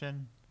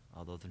discussion?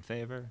 All those in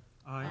favor?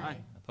 Aye.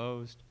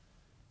 Opposed?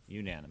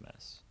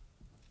 Unanimous.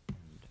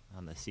 And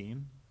on the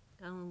SEAM?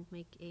 I'll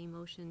make a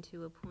motion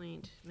to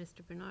appoint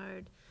Mr.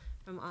 Bernard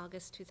from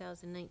August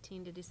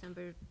 2019 to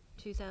December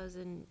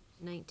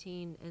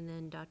 2019, and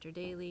then Dr.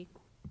 Daly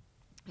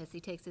as he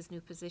takes his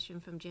new position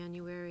from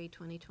January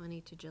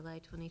 2020 to July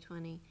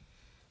 2020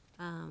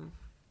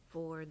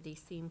 for the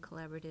SEAM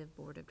Collaborative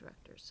Board of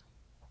Directors.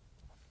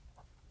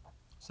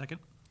 Second.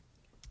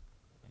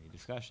 Any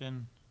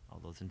discussion? All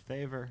those in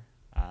favor?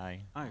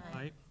 Aye.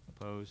 Aye.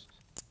 Opposed?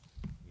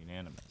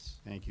 Unanimous.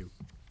 Thank you.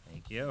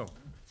 Thank you.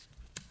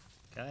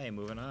 Okay,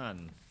 moving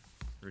on.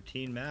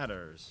 Routine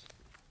matters.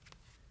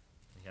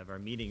 We have our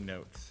meeting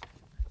notes.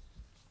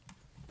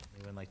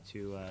 Anyone like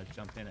to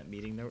jump in at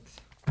meeting notes?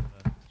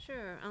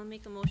 Sure, I'll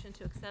make a motion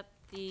to accept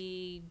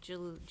the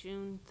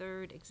June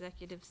 3rd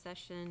executive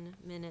session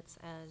minutes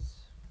as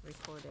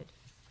reported.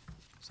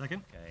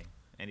 Second. Okay,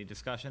 any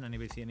discussion?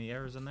 Anybody see any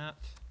errors in that?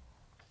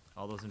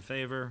 All those in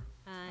favor?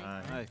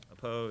 Aye.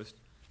 Opposed?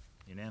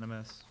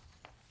 Unanimous?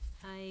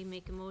 I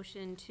make a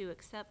motion to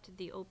accept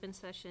the open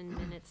session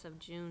minutes of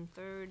June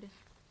 3rd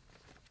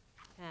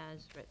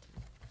as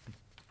written.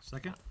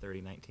 Second.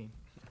 3019.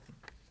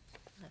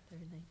 Not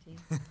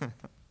 319.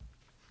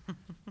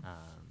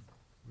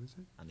 What is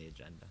it? On the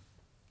agenda.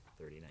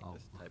 39, Oh.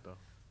 just a typo.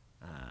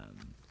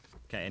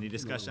 Okay, any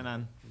discussion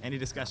on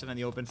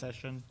the open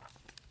session?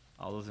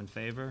 All those in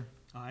favor?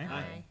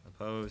 Aye.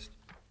 Opposed?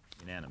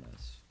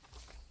 Unanimous.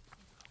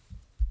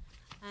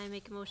 I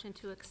make a motion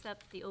to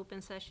accept the open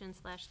session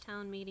 /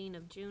 town meeting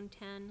of June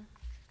 10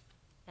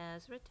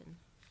 as written.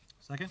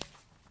 Second.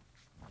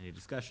 Any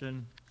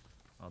discussion?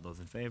 All those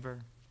in favor?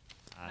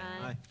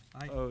 Aye.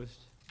 Aye.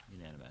 Opposed?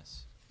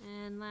 Unanimous.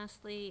 And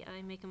lastly,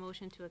 I make a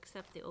motion to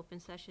accept the open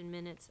session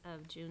minutes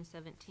of June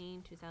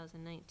 17,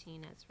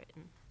 2019 as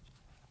written.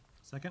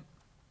 Second.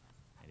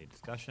 Any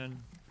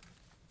discussion?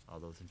 All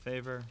those in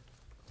favor?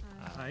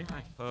 Aye.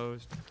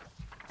 Opposed?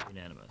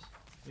 Unanimous.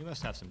 We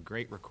must have some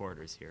great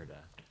recorders here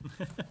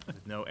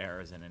with no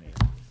errors in any of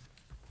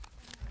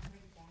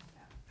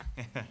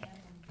these.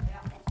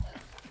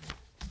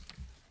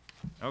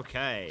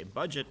 Okay,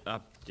 budget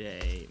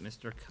update,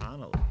 Mr.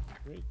 Connolly.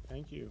 Great,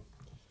 thank you.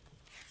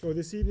 So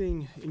this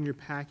evening in your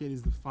packet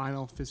is the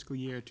final fiscal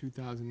year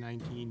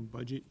 2019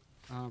 budget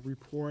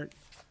report.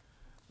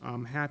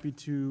 I'm happy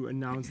to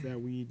announce that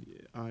we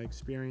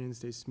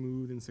experienced a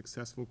smooth and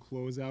successful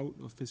closeout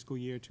of fiscal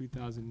year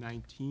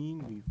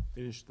 2019. We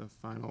finished the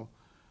final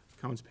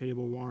accounts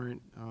payable warrant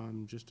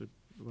just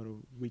about a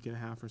week and a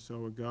half or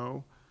so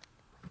ago,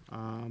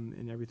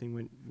 and everything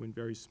went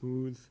very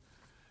smooth.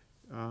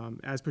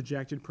 As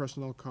projected,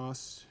 personnel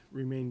costs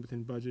remained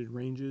within budgeted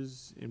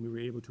ranges, and we were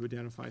able to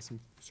identify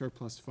some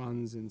surplus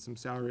funds in some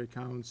salary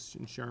accounts,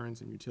 insurance,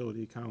 and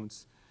utility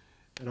accounts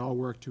that all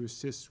work to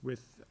assist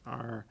with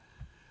our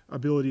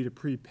ability to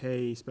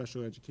prepay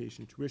special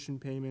education tuition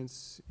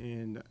payments,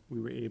 and we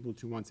were able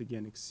to once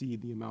again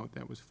exceed the amount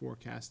that was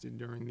forecasted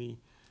during the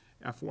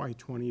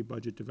FY20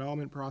 budget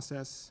development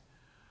process.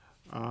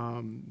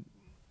 And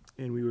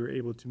we were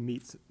able to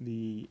meet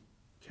the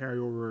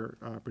carryover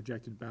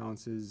projected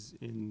balances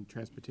in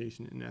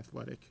transportation and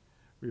athletic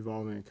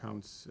revolving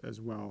accounts as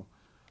well,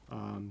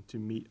 to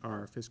meet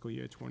our fiscal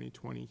year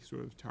 2020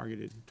 sort of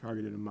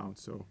targeted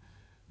amounts. So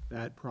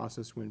that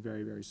process went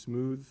very, very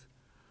smooth.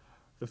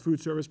 The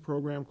food service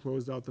program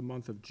closed out the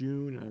month of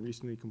June. I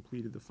recently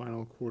completed the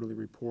final quarterly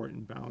report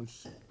and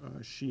balance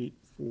sheet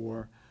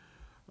for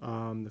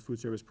the food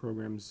service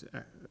program's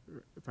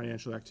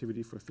financial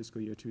activity for fiscal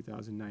year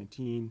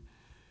 2019.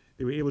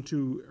 They were able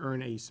to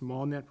earn a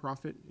small net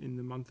profit in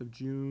the month of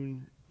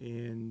June,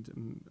 and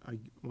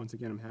once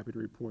again, I'm happy to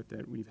report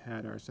that we've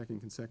had our second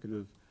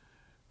consecutive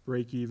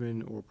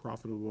break-even or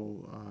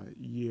profitable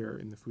year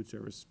in the food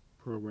service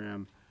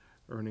program,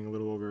 earning a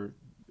little over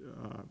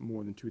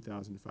more than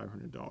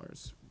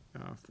 $2,500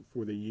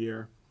 for the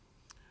year.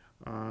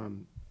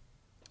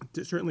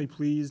 Certainly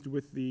pleased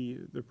with the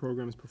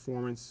program's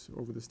performance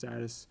over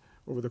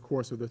the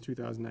course of the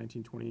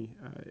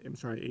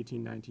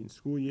 18-19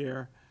 school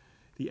year.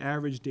 The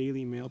average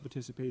daily male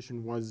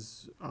participation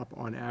was up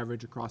on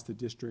average across the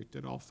district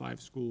at all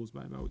 5 schools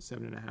by about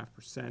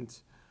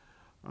 7.5%.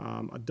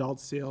 Adult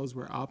sales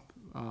were up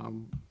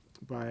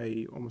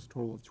by almost a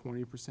total of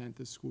 20%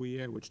 this school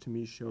year, which to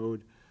me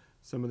showed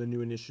some of the new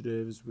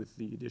initiatives with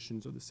the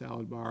additions of the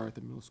salad bar at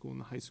the middle school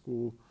and the high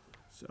school.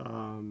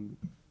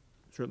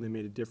 Certainly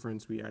made a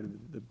difference. We added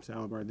the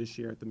salad bar this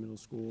year at the middle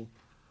school.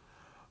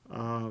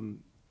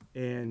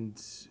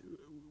 And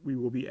we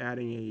will be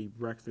adding a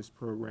breakfast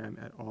program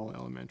at all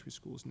elementary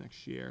schools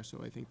next year. So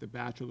I think the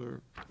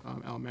Bachelor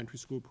Elementary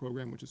School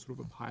program, which is sort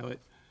of a pilot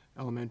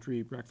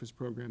elementary breakfast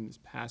program this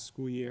past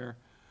school year,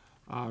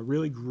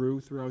 really grew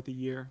throughout the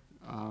year.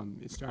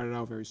 It started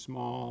out very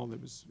small. There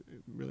was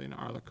really an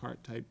a la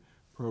carte type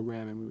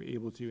program, and we were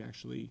able to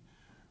actually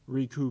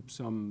recoup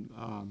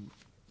some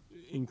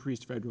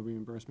increased federal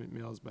reimbursement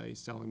meals by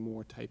selling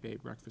more type A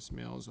breakfast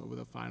meals over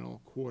the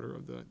final quarter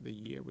of the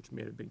year, which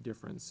made a big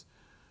difference.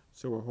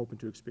 So we're hoping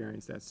to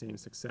experience that same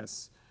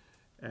success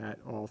at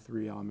all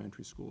 3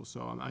 elementary schools.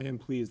 So I am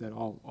pleased that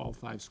all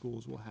 5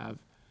 schools will have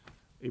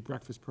a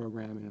breakfast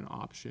program and an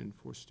option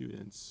for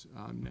students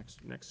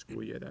next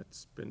school year.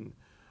 That's been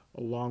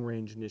a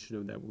long-range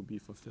initiative that will be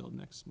fulfilled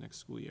next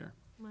school year.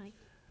 Mike,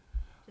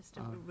 just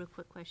a real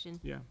quick question.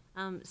 Yeah.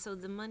 So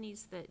the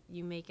monies that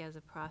you make as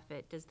a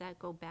profit, does that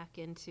go back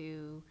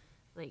into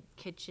like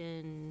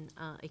kitchen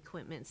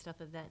equipment, stuff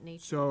of that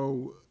nature?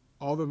 So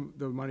all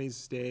the monies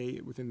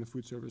stay within the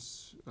food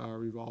service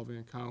revolving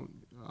account,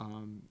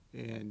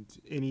 and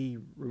any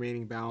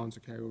remaining balance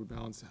or carryover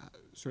balance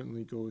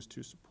certainly goes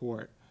to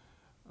support.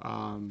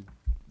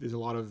 There's a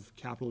lot of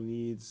capital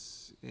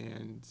needs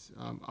and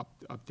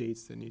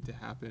updates that need to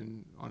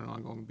happen on an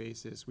ongoing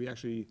basis. We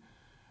actually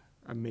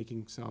are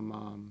making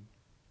some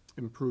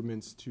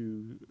improvements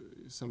to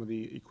some of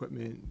the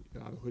equipment.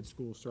 The Hood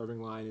School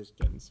serving line is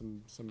getting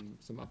some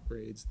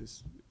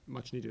upgrades,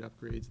 much needed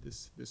upgrades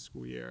this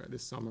school year,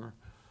 this summer.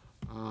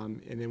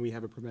 And then we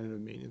have a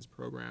preventative maintenance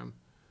program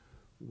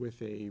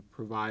with a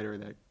provider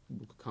that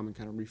will come and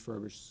kind of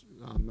refurbish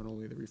not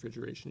only the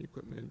refrigeration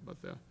equipment,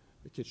 but the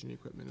kitchen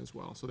equipment as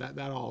well. So it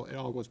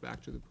all goes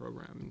back to the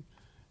program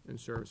and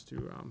serves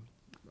to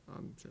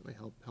certainly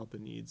help the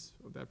needs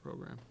of that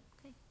program.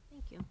 Okay,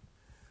 thank you.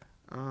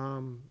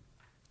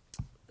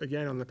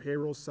 Again, on the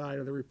payroll side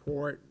of the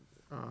report,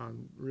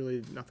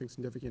 really nothing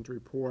significant to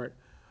report.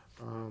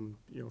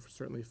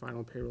 Certainly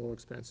final payroll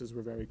expenses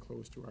were very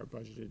close to our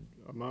budgeted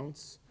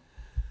amounts.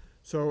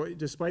 So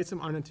despite some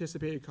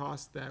unanticipated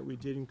costs that we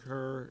did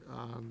incur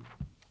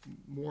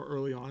more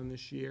early on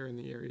this year in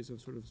the areas of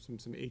sort of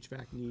some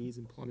HVAC needs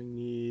and plumbing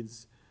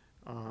needs,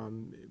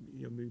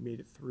 we made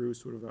it through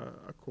sort of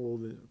a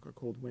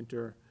cold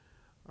winter.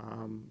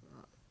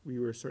 We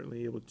were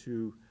certainly able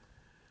to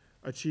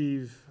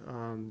achieve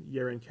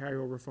year-end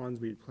carryover funds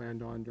we had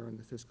planned on during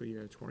the fiscal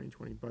year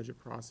 2020 budget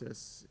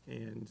process,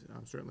 and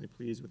I'm certainly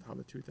pleased with how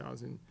the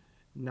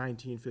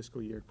 2019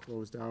 fiscal year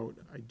closed out.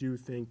 I do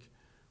think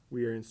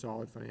we are in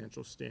solid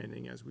financial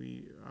standing as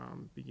we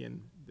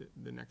begin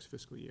the next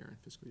fiscal year,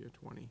 fiscal year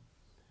 20.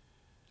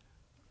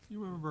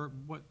 You remember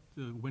what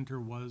the winter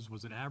was?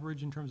 Was it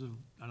average in terms of,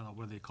 I don't know,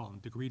 what do they call them,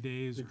 degree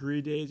days?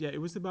 Degree days, yeah. It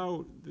was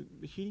about, the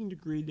heating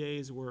degree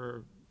days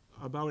were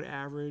about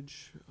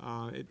average.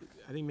 I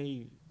think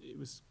maybe it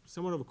was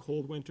somewhat of a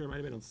cold winter. It might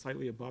have been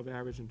slightly above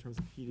average in terms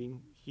of heating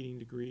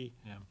degree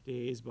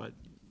days, but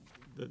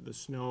the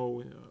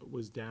snow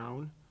was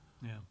down.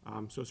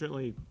 Yeah. So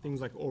certainly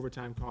things like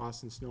overtime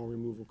costs and snow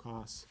removal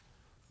costs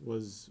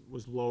was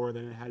lower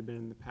than it had been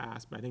in the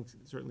past, but I think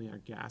certainly our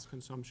gas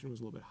consumption was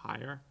a little bit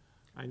higher.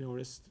 I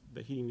noticed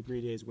the heating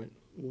degree days went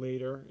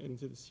later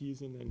into the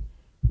season than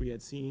we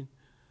had seen.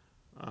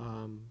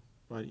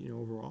 But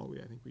overall,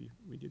 I think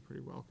we did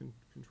pretty well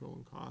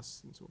controlling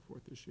costs and so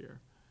forth this year,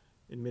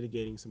 and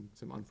mitigating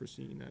some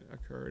unforeseen that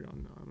occurred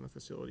on the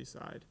facility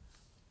side.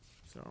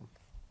 So,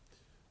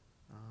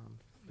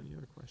 any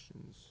other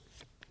questions?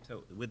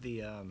 So with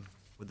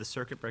the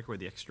circuit breaker, or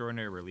the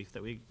extraordinary relief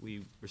that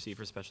we received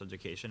for special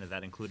education, is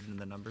that included in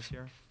the numbers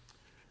here?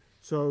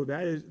 So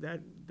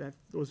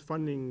those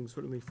funding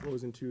certainly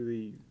flows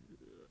into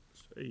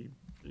a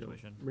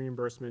Tuition.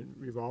 reimbursement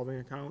revolving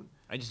account.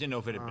 I just didn't know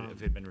if it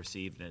had been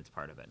received and it's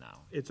part of it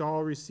now. It's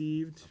all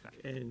received,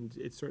 Okay. and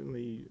it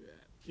certainly,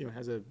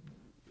 has an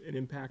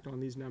impact on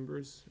these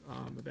numbers.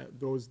 But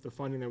the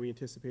funding that we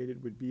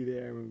anticipated would be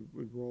there and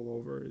would roll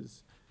over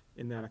is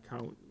in that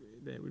account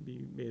that would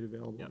be made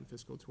available Yep. in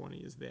fiscal '20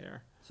 is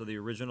there. So the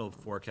original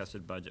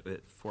forecasted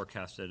budget,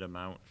 forecasted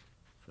amount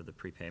for the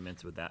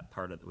prepayments, was that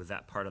part of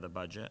the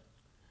budget?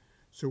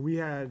 So we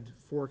had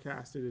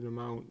forecasted an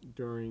amount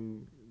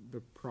during the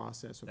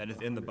process of. That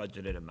is in the 100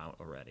 budgeted amount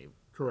already?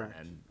 Correct.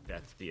 And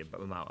that's the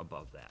amount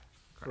above that?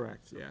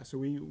 Correct, yeah. So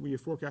we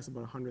have forecasted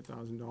about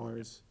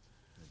 $100,000,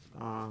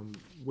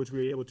 which we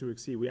were able to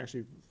exceed. We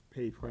actually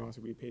paid, quite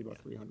honestly, we paid about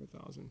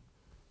 $300,000.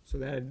 So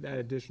that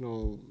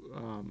additional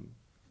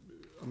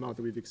amount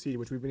that we've exceeded,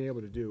 which we've been able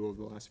to do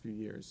over the last few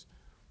years,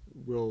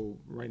 will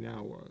right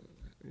now,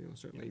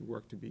 certainly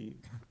work to be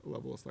a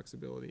level of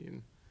flexibility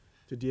and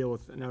to deal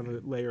with another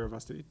layer of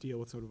us to deal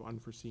with sort of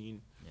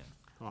unforeseen Yeah.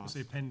 costs.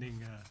 Say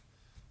pending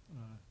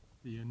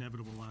the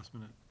inevitable last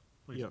minute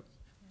placements. Yep.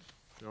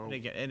 So,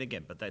 And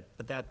again, but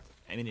that,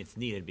 I mean, it's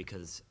needed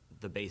because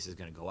the base is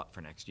gonna go up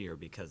for next year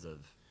because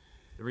of,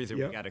 the reason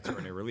we Yep. got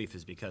extraordinary relief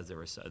is because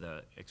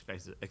the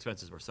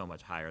expenses were so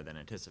much higher than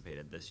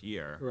anticipated this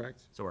year.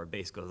 correct, So our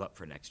base goes up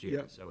for next year.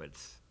 Yep. So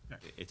it's Yeah.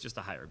 just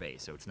a higher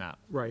base, so it's not,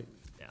 right.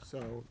 yeah.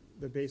 So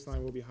the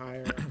baseline will be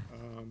higher,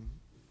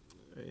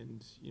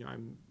 and,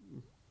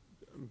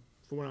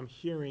 from what I'm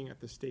hearing at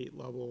the state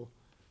level,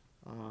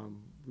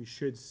 we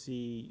should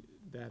see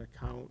that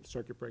account,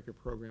 circuit breaker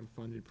program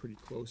funded pretty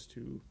close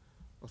to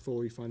a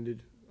fully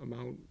funded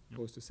amount,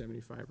 close to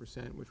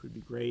 75%, which would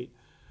be great.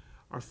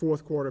 Our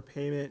fourth quarter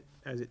payment,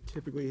 as it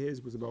typically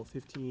is, was about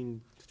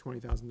 $15,000 to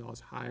 $20,000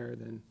 higher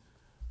than,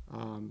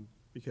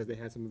 because they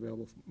had some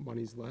available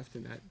monies left,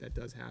 and that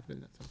does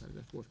happen. That sometimes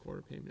the fourth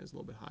quarter payment is a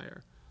little bit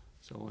higher.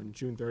 So on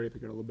June 30th, we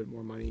got a little bit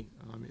more money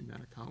in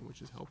that account,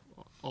 which is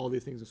helpful. All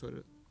these things are sort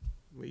of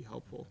really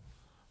helpful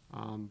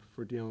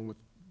for dealing with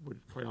what,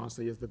 quite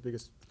honestly, is the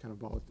biggest kind of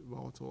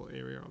volatile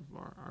area of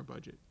our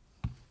budget.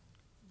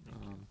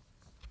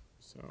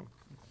 So, Do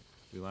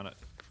we wanna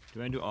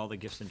do all the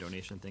gifts and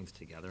donation things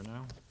together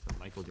now? So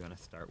Michael, do you wanna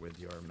start with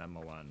your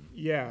memo on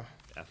yeah,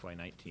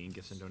 FY19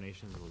 gifts and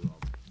donations? We'll do all-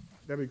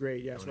 that'd be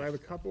great, yeah. So I have a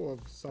couple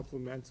of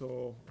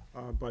supplemental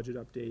budget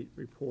update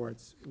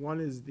reports. One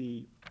is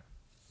the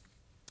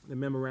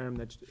memorandum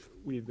that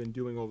we've been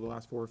doing over the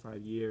last 4 or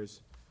 5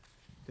 years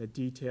that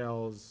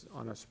details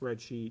on a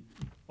spreadsheet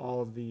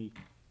all of the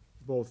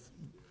both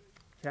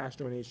cash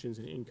donations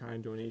and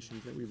in-kind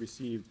donations that we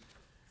received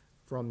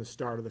from the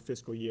start of the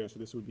fiscal year. So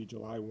this would be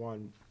July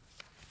 1,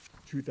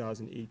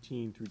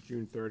 2018 through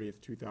June 30th,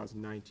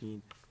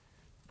 2019.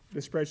 The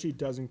spreadsheet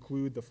does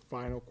include the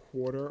final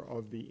quarter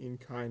of the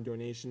in-kind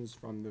donations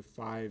from the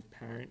 5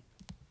 parent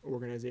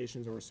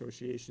organizations or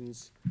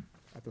associations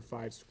at the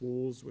 5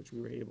 schools, which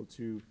we were able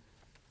to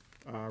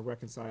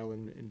reconcile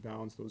and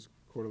balance those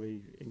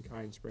quarterly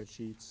in-kind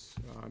spreadsheets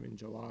in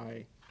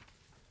July.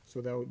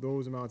 So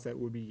those amounts that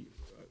would be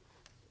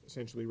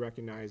essentially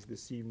recognized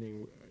this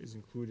evening is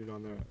included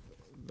on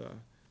the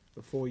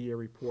full year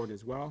report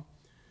as well.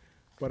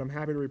 But I'm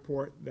happy to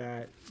report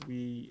that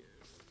we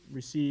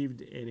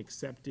received and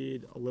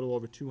accepted a little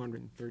over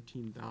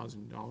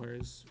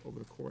 $213,000 over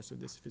the course of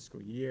this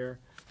fiscal year,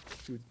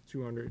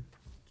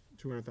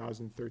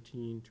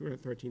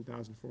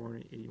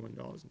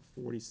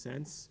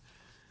 $213,481.40.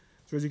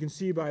 So as you can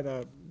see by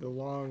the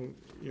long,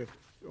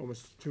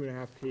 almost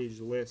 2.5-page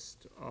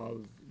list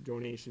of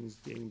donations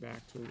dating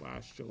back to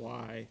last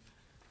July,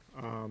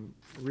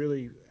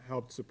 really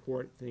helped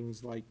support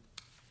things like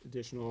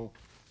additional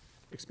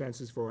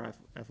expenses for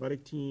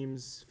athletic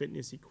teams,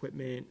 fitness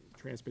equipment,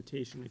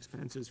 transportation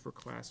expenses for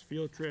class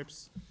field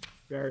trips,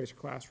 various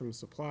classroom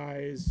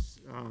supplies,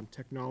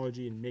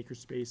 technology and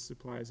makerspace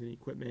supplies and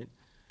equipment,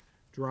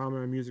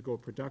 drama and musical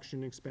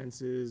production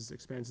expenses,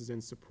 expenses in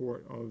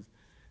support of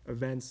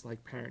events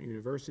like Parent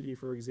University,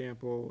 for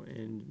example,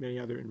 and many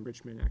other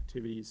enrichment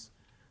activities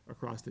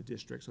across the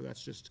district. So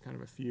that's just kind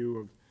of a few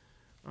of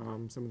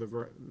some of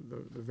the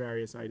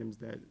various items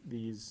that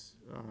these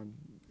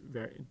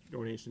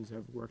donations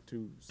have worked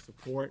to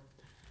support.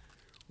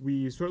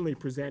 We certainly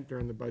present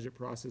during the budget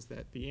process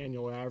that the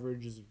annual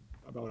average is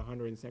about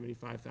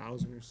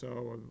 175,000 or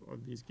so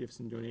of these gifts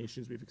and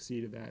donations. We've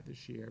exceeded that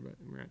this year, but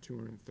we're at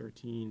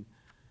 213.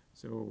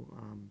 So,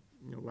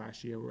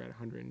 last year we were at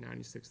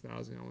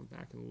 196,000. I went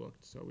back and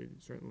looked. So we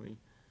certainly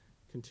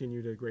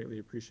continue to greatly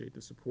appreciate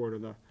the support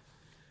of the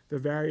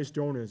various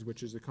donors,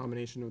 which is a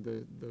combination of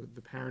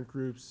the parent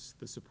groups,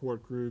 the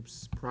support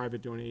groups,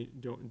 private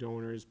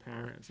donors,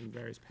 parents, and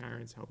various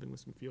parents helping with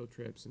some field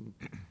trips, and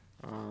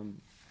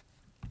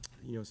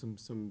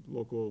some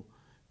local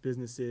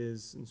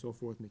businesses and so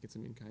forth, making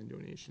some in-kind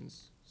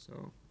donations.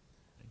 So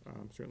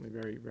certainly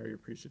very, very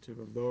appreciative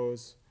of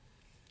those.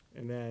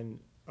 And then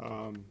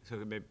So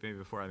maybe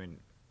before,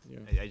 yeah.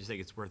 I just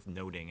think it's worth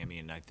noting,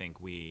 I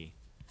think we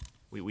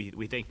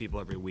thank people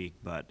every week,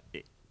 but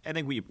I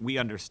think we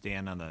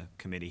understand on the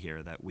committee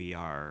here that we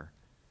are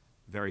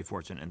very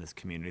fortunate in this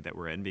community that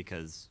we're in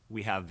because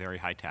we have very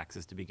high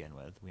taxes to begin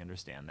with. We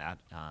understand that.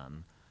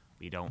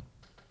 We don't,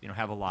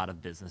 have a lot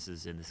of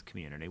businesses in this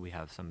community. We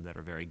have some that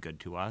are very good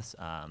to us.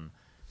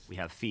 We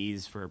have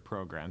fees for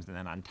programs, and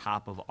then on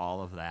top of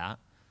all of that,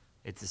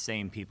 it's the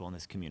same people in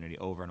this community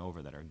over and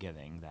over that are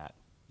giving that,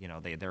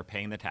 they're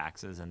paying the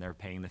taxes and they're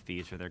paying the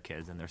fees for their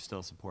kids and they're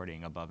still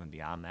supporting above and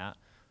beyond that.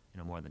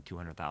 More than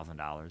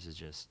 $200,000 is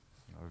just,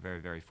 we're very,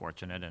 very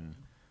fortunate, and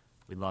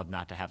we'd love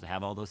not to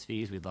have all those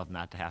fees. We'd love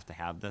not to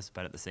have this,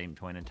 but at the same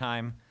point in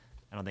time,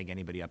 I don't think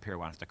anybody up here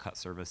wants to cut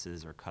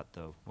services or cut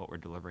what we're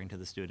delivering to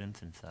the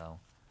students, and so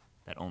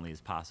that only is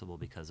possible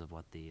because of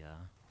what the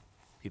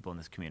people in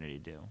this community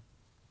do.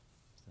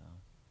 So,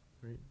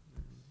 Great,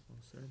 well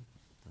said.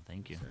 so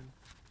thank you.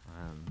 Said.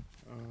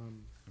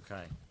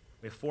 Okay,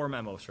 we have 4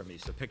 memos from you,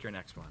 so pick your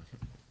next one.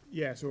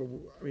 Yeah, so,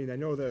 I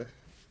know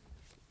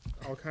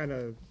I'll kind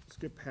of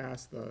skip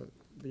past the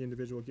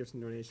individual gifts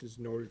and donations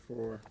noted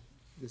for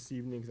this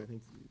evening, because I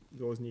think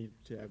those need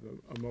to have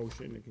a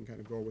motion. It can kind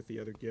of go with the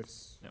other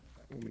gifts Yep.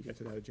 when we get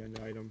to that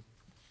agenda item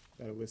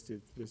that are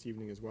listed this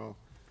evening as well.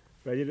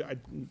 But I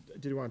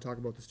did want to talk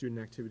about the student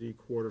activity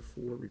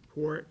Q4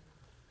 report.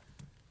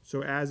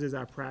 So as is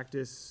our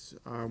practice,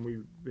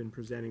 we've been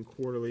presenting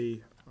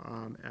quarterly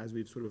as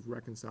we've sort of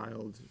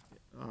reconciled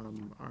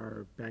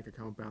our bank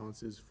account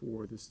balances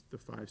for the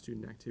 5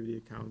 student activity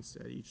accounts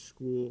at each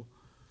school.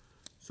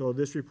 So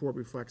this report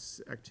reflects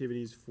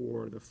activities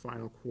for the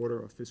final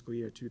quarter of fiscal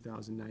year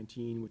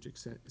 2019, which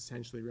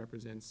essentially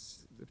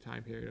represents the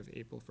time period of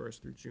April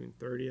 1st through June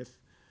 30th.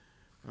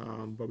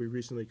 But we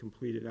recently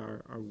completed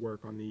our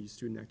work on the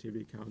student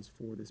activity accounts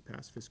for this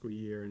past fiscal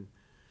year and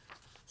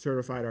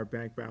certified our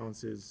bank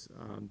balances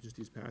just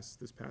this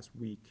past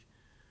week.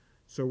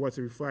 So what's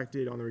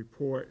reflected on the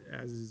report,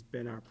 as has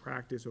been our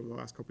practice over the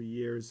last couple of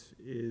years,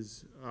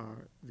 is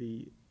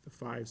the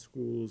 5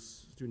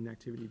 schools' student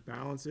activity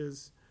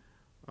balances,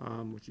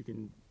 which you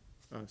can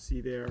see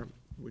there,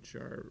 which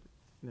are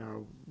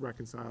now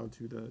reconciled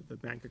to the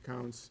bank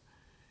accounts.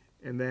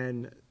 And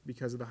then,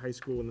 because of the high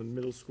school and the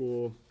middle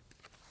school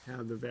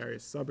have the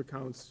various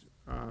sub-accounts,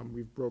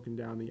 we've broken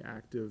down the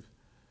active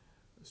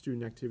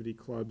student activity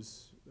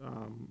clubs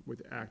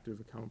with active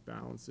account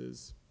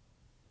balances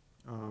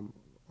on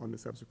the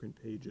subsequent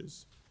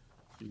pages.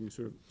 So you can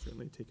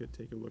certainly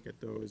take a look at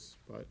those,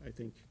 but I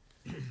think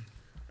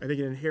in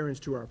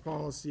adherence to our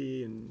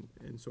policy and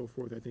so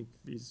forth, I think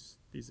these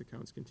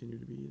accounts continue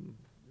to be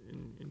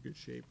in good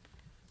shape.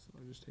 So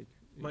I'll just take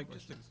any Mike,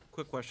 just questions. a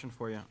quick question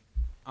for you.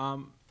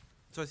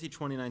 So I see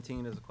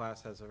 2019 as a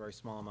class has a very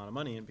small amount of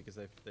money in because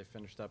they've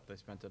finished up, they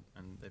spent it,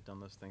 and they've done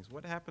those things.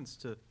 What happens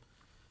to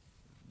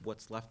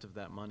what's left of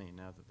that money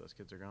now that those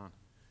kids are gone?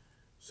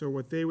 So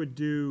what they would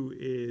do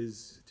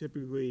is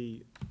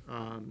typically,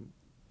 I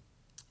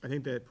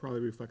think that probably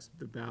reflects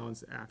the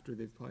balance after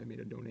they've probably made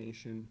a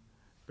donation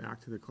back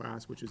to the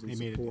class, which is in They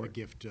made a support,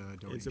 gift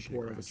donation. in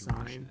support of a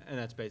graduation. sign. And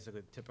that's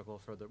basically typical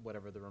for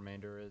whatever the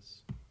remainder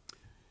is?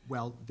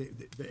 Well,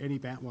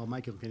 well,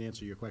 Michael can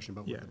answer your question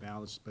about what the Yeah.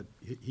 balance, but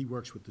he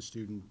works with the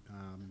student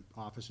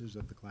officers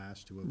of the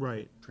class to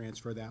Right.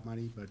 transfer that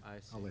money, but I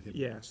see. I'll let him.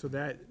 Yeah, so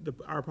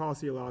our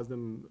policy allows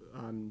them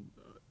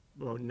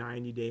about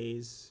 90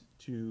 days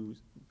to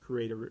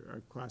create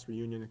a class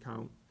reunion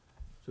account.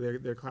 So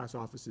their class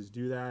officers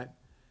do that,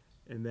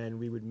 and then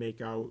we would make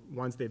out,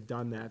 once they've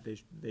done that,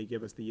 they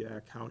give us the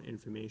account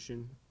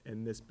information,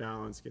 and this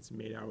balance gets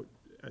made out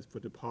as for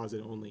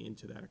deposit only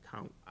into that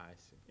account. I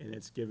see. And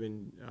it's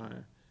given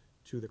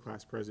to the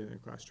class president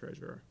and class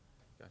treasurer.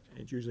 Gotcha.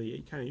 And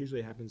it kind of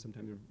usually happens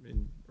sometime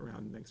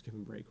around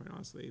Thanksgiving break, quite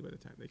honestly, by the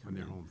time they come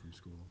When in. they're home from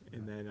school.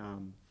 And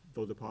then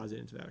they'll deposit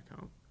into that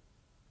account.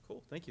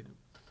 Cool, thank you.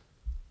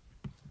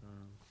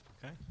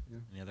 Okay, Yeah.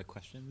 any other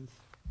questions?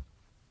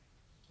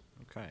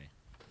 Okay,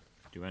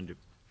 do you want to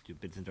do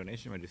bids and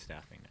donation, or do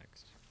staffing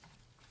next?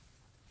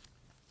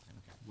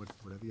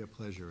 Whatever your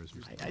pleasure is.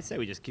 Mr. I say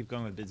we just keep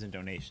going with bids and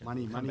donations.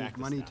 Money, We'll come back to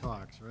money staffing.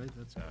 talks, right?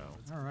 That's So-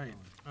 that's All right.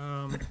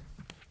 going.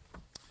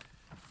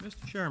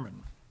 Mr.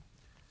 Chairman,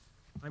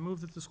 I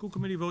move that the school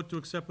committee vote to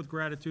accept with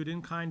gratitude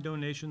in-kind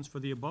donations for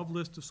the above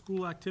list of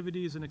school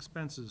activities and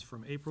expenses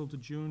from April to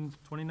June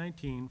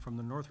 2019 from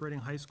the North Reading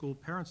High School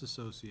Parents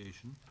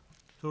Association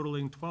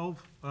totaling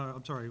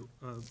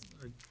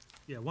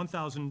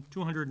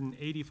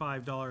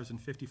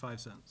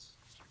 $1,285.55.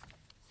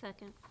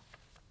 Second.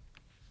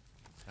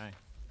 Okay,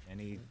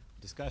 any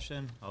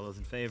discussion? All those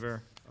in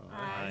favor?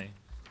 Aye.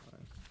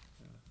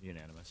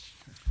 Unanimous.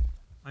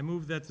 I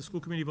move that the school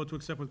committee vote to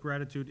accept with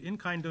gratitude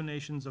in-kind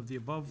donations of the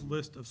above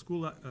list of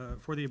school,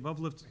 for the above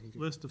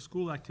list of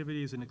school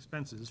activities and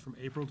expenses from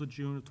April to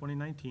June of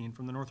 2019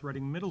 from the North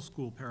Reading Middle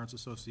School Parents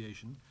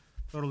Association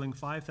totaling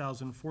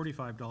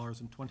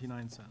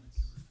 $5,045.29.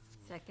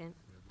 Second.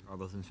 All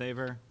those in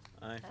favor?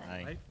 Aye.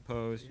 Aye.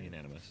 Opposed?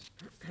 Unanimous.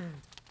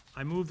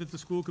 I move that the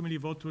school committee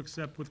vote to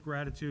accept with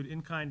gratitude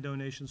in-kind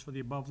donations for the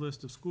above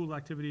list of school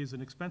activities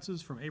and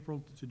expenses from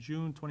April to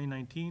June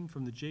 2019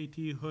 from the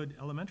J.T. Hood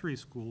Elementary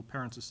School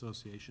Parents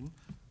Association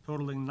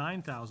Second.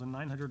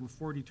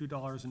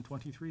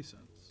 $9,942.23.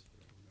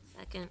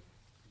 Second.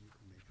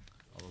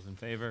 All those in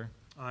favor?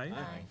 Aye.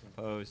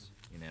 Opposed?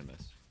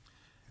 Unanimous.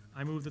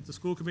 I move that the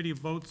school committee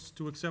votes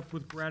to accept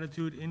with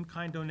gratitude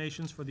in-kind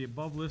donations for the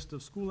above list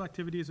of school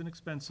activities and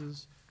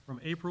expenses from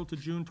April to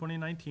June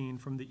 2019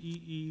 from the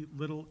E.E.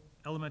 Little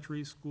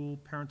Elementary School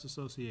Parents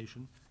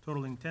Association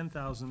totaling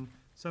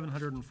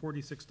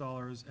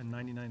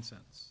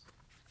 $10,746.99.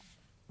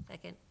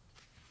 Second.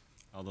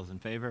 All those in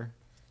favor?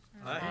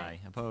 Aye.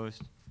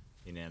 Opposed?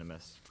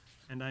 Unanimous.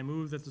 And I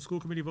move that the school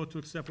committee vote to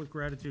accept with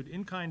gratitude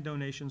in-kind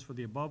donations for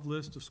the above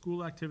list of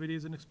school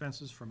activities and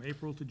expenses from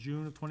April to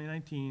June of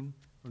 2019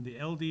 from the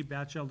LD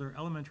Batchelder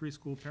Elementary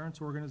School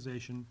Parents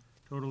Organization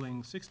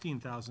totaling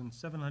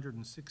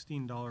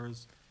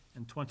 $16,716.20.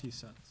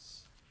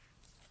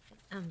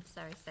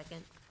 Sorry,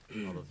 second.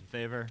 All those in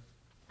favor?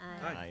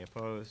 Aye.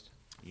 Opposed?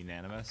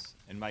 Unanimous.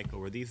 And Michael,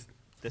 were these,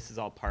 this is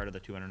all part of the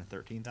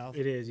 213,000?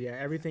 It is, yeah,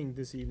 everything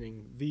this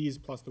evening, these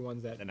plus the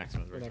ones that. The next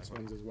ones we're The next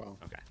talking ones as well.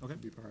 Okay, Okay.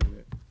 Be part of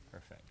it.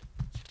 perfect.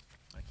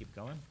 I keep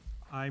going?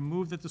 I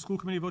move that the school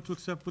committee vote to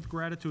accept with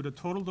gratitude a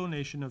total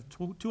donation of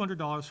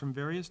 $200 from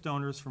various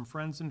donors from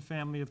friends and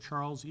family of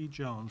Charles E.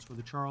 Jones for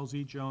the Charles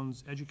E.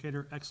 Jones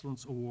Educator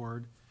Excellence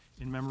Award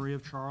in memory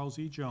of Charles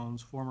E.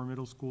 Jones, former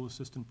middle school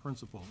assistant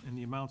principal, in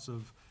the amounts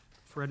of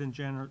Fred and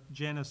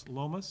Janice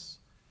Lomas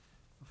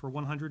for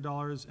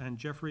 $100 and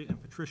Jeffrey and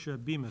Patricia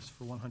Bemis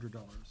for $100.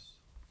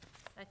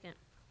 Second.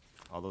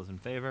 All those in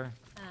favor?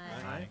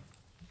 Aye.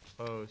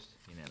 Opposed?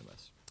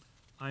 Unanimous.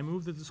 I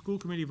move that the school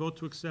committee vote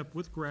to accept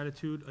with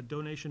gratitude a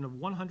donation of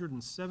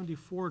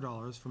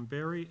 $174 from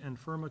Barry and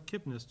Firma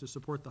Kipnis to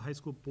support the high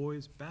school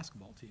boys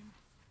basketball team.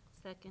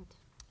 Second.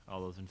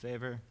 All those in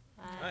favor?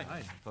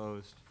 Aye.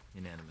 Opposed?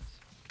 Unanimous.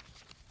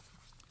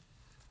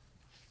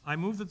 I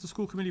move that the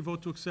school committee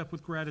vote to accept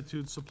with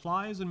gratitude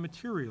supplies and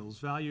materials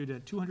valued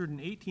at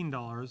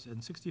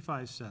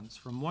 $218.65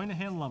 from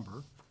Moynihan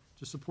Lumber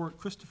to support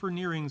Christopher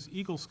Nearing's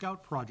Eagle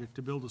Scout project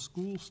to build a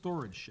school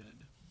storage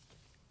shed.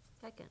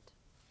 Second.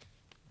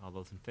 All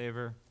those in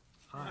favor?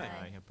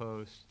 Aye.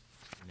 Opposed?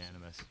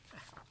 Unanimous.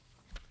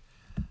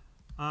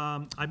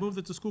 I move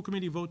that the school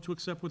committee vote to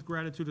accept with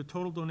gratitude a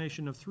total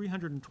donation of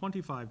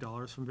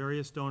 $325 from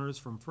various donors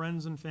from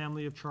friends and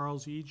family of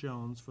Charles E.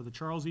 Jones for the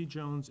Charles E.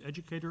 Jones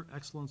Educator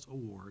Excellence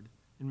Award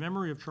in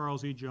memory of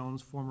Charles E.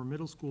 Jones, former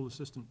middle school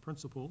assistant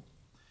principal.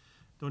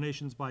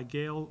 Donations by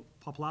Gail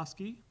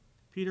Poplaski,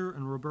 Peter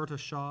and Roberta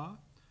Shaw,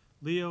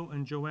 Leo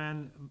and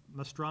Joanne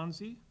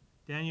Mastranzi,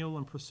 Daniel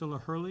and Priscilla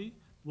Hurley,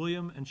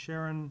 William and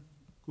Sharon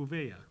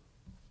Gouveia.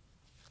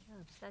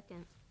 Oh,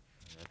 second.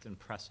 That's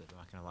impressive, I'm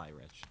not gonna lie,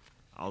 Rich.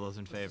 All those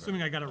in favor?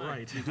 Assuming I got it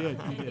right. You did,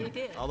 you You did.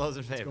 did. All those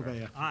in favor?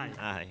 Gouveia. Aye.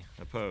 Aye.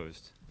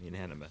 Opposed?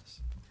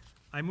 Unanimous.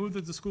 I move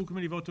that the school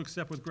committee vote to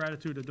accept with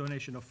gratitude a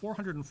donation of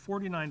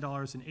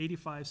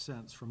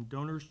 $449.85 from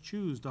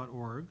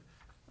DonorsChoose.org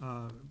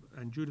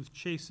and Judith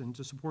Chasin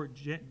to support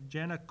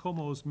Jana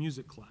Como's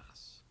music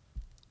class.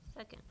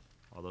 Second.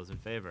 All those in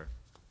favor?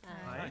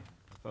 Aye.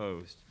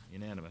 Opposed?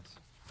 Unanimous.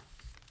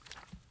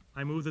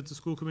 I move that the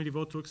school committee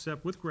vote to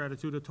accept with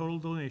gratitude a total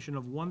donation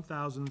of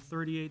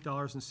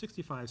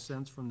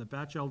 $1,038.65 from the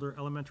Batchelder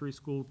Elementary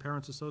School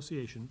Parents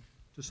Association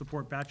to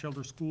support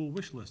Batchelder school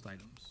wish list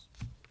items.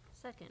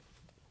 Second.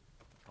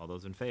 All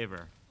those in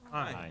favor?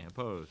 Aye.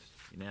 Opposed?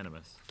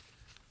 Unanimous.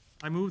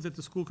 I move that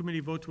the school committee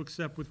vote to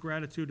accept with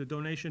gratitude a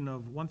donation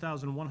of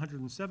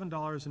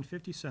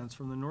 $1,107.50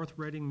 from the North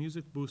Reading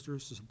Music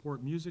Boosters to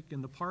support music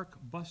in the park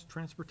bus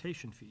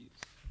transportation fees.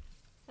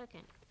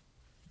 Second.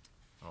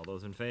 All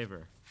those in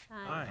favor?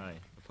 Aye.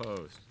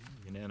 Opposed?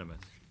 Unanimous.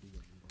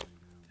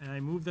 And I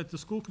move that the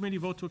school committee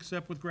vote to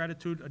accept with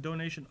gratitude a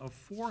donation of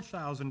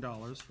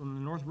 $4,000 from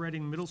the North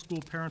Reading Middle School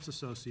Parents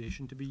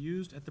Association to be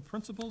used at the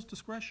principal's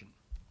discretion.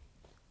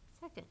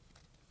 Second.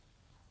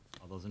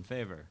 All those in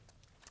favor?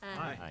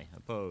 Aye.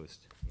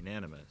 Opposed?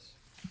 Unanimous.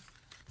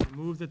 I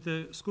move that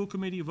the school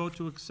committee vote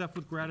to accept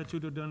with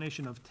gratitude a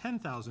donation of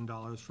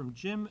 $10,000 from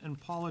Jim and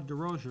Paula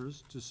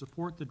DeRosiers to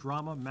support the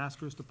Drama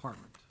Masters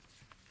Department.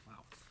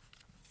 Wow.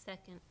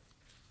 Second.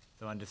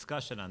 So on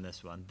discussion on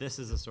this one, this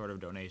is a sort of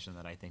donation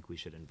that I think we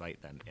should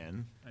invite them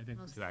in I think,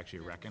 to actually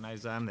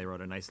recognize them. They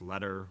wrote a nice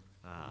letter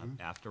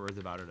afterwards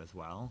about it as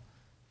well.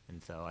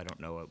 And so I don't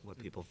know what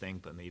people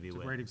think, but maybe it's a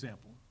when, great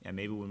example. yeah,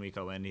 maybe when we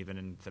go in, even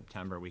in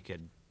September, we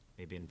could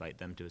maybe invite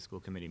them to a school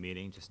committee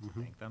meeting just to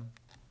thank them.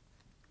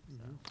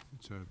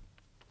 It's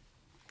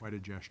quite a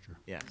gesture.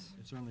 Yes.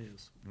 It certainly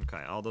is.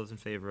 Okay, all those in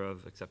favor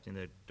of accepting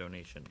the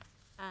donation?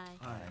 Aye.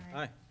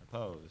 Aye.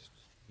 Opposed?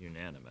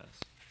 Unanimous.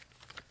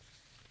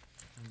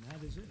 And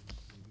that is it.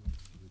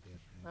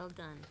 Well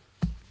done.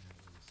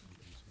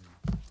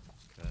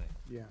 Okay.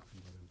 Yeah,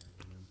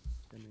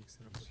 that makes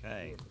sense.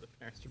 Okay.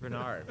 Mr.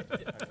 Bernard.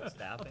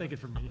 Staff. I'll take it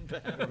from me.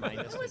 Remind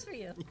us That was to for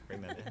you.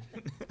 bring that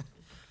in.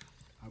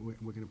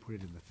 We're gonna put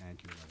it in the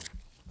thank you letter.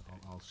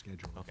 I'll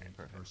schedule Okay, it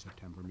for our perfect.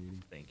 September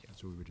meeting. Thank you.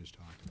 That's what we were just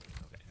talking about.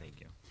 Okay,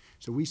 thank you.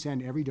 So we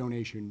send every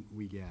donation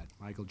we get,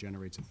 Michael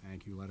generates a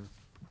thank you letter,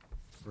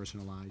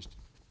 personalized.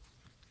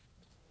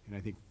 And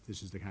I think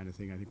this is the kind of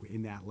thing, I think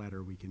in that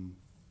letter, we can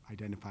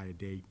identify a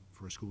date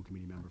for a school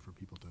committee member for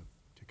people to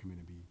come in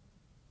and be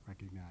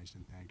recognized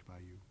and thanked by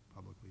you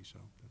publicly. So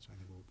that's, I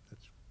think,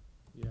 that's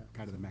Yeah.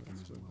 kind of the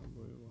mechanism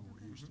Unbelievable.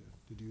 we're used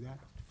to do that.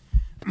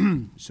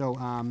 So,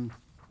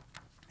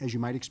 as you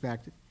might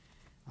expect,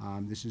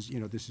 this is,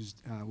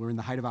 we're in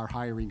the height of our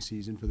hiring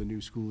season for the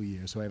new school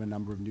year, so I have a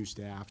number of new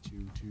staff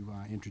to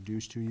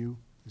introduce to you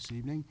this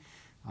evening.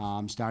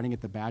 Starting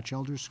at the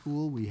Batchelder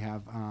School, we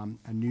have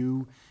a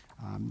new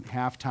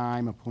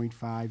half-time, a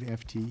 .5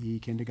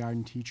 FTE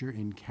kindergarten teacher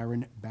in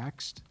Karen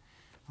Bext.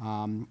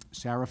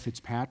 Sarah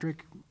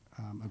Fitzpatrick,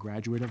 a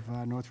graduate of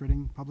North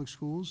Reading Public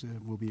Schools,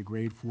 will be a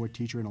grade 4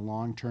 teacher in a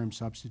long-term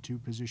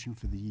substitute position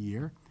for the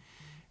year.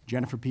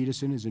 Jennifer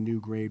Peterson is a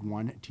new grade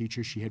 1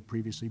 teacher. She had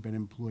previously been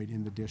employed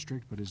in the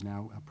district, but is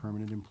now a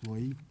permanent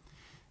employee.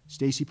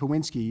 Stacy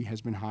Powinski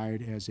has been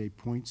hired as a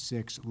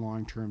 .6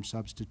 long-term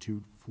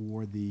substitute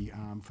for the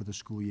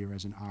school year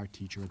as an art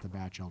teacher at the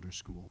Batchelder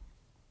School.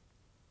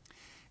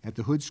 At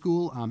the Hood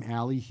School,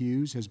 Allie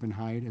Hughes has been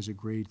hired as a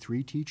grade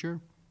 3 teacher.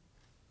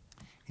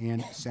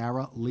 And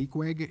Sarah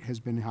Leakweg has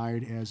been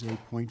hired as a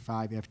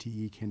 .5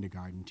 FTE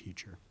kindergarten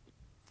teacher.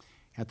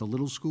 At the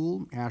Little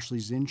School, Ashley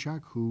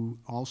Zinchuk, who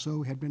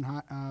also had been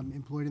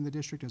employed in the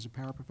district as a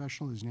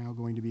paraprofessional, is now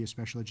going to be a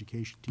special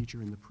education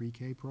teacher in the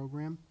pre-K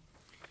program.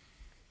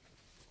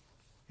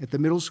 At the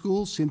middle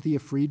school, Cynthia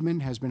Friedman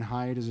has been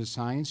hired as a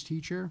science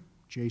teacher.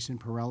 Jason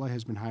Perella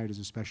has been hired as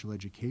a special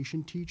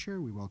education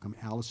teacher. We welcome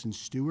Allison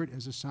Stewart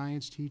as a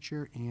science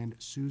teacher and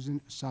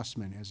Susan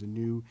Sussman as a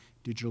new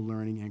digital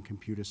learning and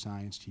computer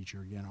science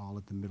teacher, again, all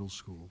at the middle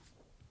school.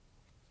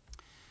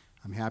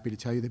 I'm happy to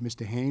tell you that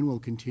Mr. Hain will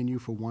continue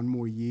for one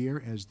more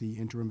year as the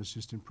interim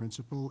assistant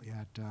principal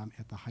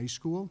at the high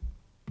school.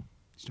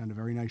 He's done a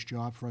very nice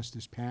job for us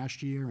this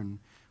past year, and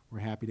we're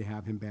happy to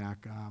have him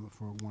back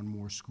for one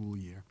more school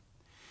year.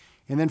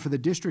 And then for the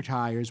district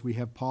hires, we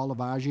have Paul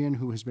Lavagian,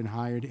 who has been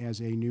hired as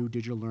a new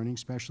digital learning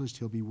specialist.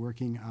 He'll be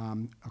working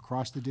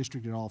across the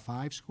district at all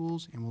 5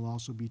 schools, and will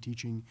also be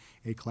teaching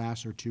a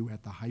class or 2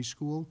 at the high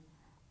school.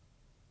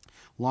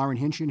 Lauren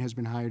Hinchin has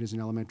been hired as an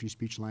elementary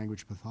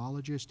speech-language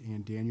pathologist,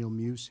 and Daniel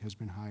Muse has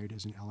been hired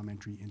as an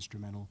elementary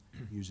instrumental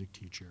music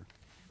teacher.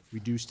 We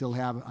do still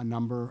have a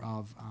number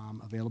of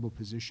available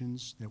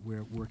positions that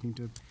we're working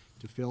to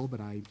fill, but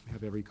I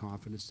have every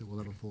confidence that we'll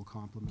have a full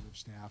complement of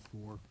staff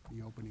for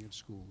the opening of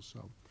schools.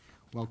 So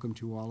welcome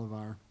to all of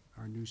our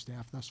new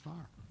staff thus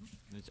far.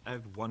 I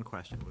have one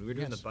question. When we were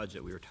doing Yes. the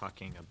budget, we were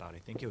talking about, I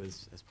think it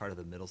was as part of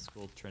the middle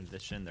school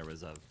transition, there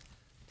was a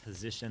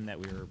position that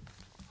we were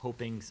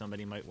hoping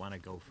somebody might want to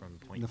go from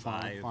In the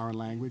 .5. foreign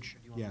language,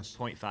 yes.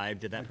 .5,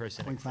 did that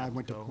person .5 accept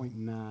went to go?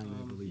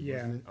 .9, I believe,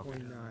 Yeah, wasn't it? Okay.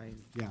 .9.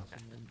 Yeah,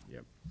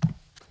 Yep.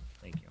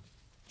 Thank you.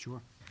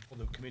 sure. Well,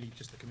 the committee,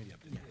 just the committee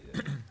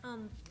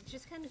update.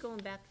 Just kind of going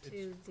back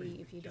to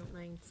the, if you don't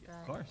mind, Scott.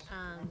 Of course.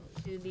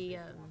 To the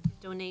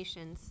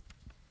donations.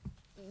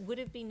 Would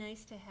it be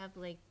nice to have,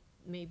 like,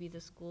 maybe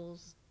the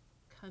schools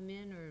come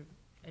in or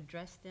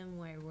address them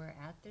where we're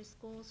at their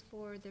schools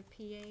for their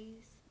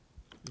PAs?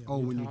 Oh,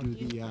 when you do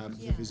the Yeah.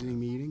 visiting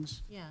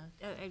meetings, Yeah,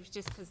 it was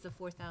just because the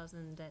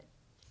 4,000 that,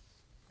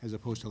 as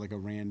opposed to like a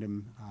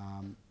random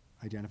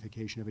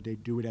identification of a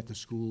date, do it at the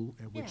school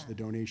at which Yeah. the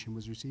donation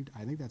was received.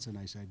 I think that's a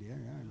nice idea, I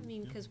yeah.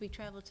 mean, because we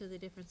travel to the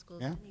different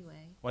schools Yeah.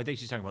 anyway. Well, I think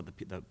she's talking about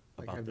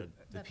about have the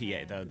the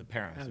PA, parent- the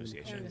parent Parent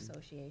association. Parent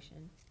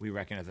association. We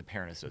recognize the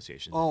parent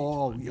association.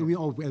 Oh,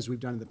 as we've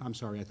done, I'm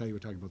sorry, I thought you were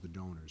talking about the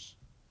donors.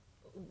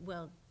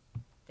 Well,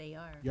 they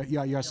are.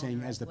 You're saying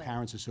donor as the well.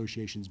 parents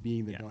associations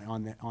being the,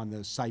 Yeah. on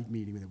the site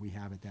meeting that we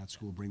have at that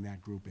school, bring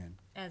that group in.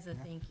 As a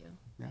thank you.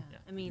 Yeah. Yeah.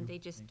 I mean, they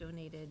just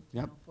donated,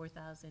 Yep.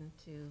 4,000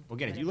 to. Well,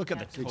 again, if you look at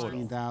the whatever that total-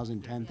 was.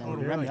 16,000, 10,000, Oh,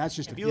 remember, really? that's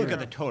just a If you look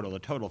at quarter. the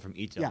total from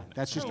each Yeah, element.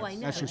 that's just, Oh, I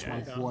know. that's just one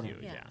Yeah. quarter.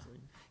 Huge, Yeah. yeah.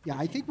 Yeah,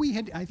 I think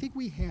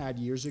we had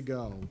years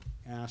ago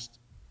asked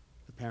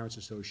the Parents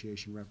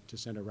Association to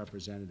send a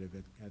representative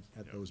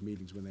at those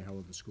meetings when they held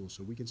at the school,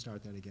 so we can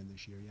start that again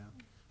this year, yeah.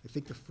 I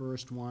think the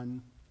first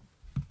one,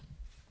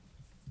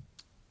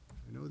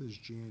 I know there's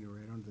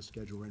January, I don't have the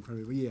schedule right in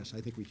front of me, but yes,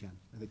 I think we can.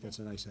 I think that's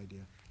a nice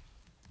idea.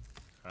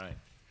 All right.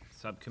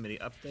 Subcommittee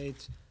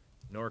updates.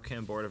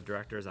 NORCAM Board of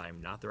Directors,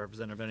 I'm not the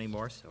representative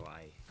anymore, so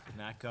I did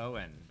not go,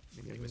 and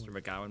I think Mr.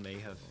 McGowan may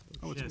have.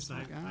 Oh, it's Yes, Mr.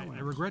 I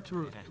McGowan. regret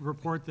to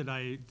report that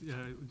I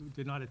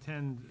did not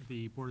attend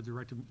the Board of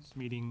Directors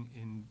meeting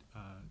in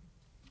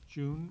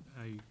June.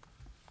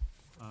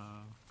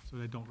 So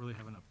I don't really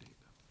have an update.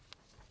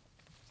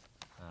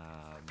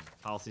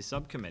 Policy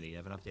Subcommittee, you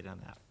have an update on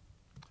that?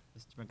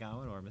 Mr.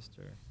 McGowan or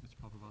Mr. Mr.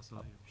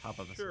 Papavasiliou.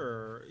 Papavasiliou?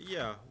 Sure,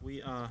 yeah,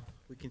 we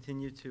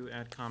continue to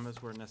add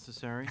commas where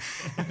necessary.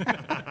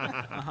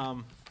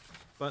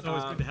 But, It's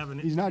always good to have an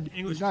He's not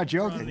English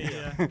joking.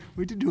 teacher on the,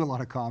 We did do a lot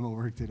of comma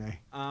work today.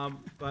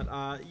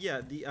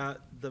 yeah,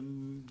 the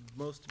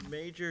most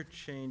major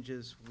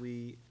changes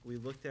we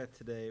looked at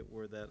today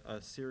were that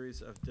a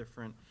series of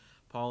different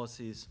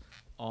policies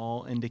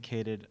all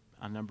indicated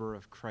a number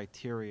of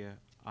criteria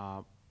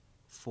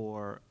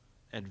for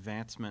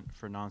advancement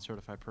for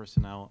non-certified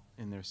personnel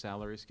in their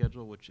salary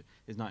schedule, which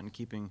is not in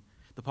keeping,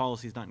 the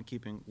policy is not in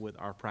keeping with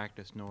our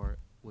practice nor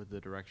with the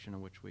direction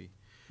in which we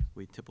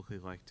typically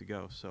like to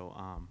go. So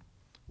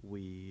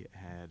we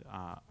had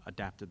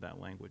adapted that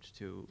language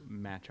to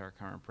match our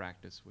current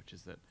practice, which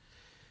is that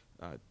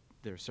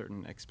there are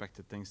certain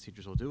expected things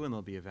teachers will do, and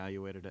they'll be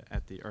evaluated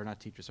at the, or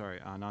not teachers, sorry,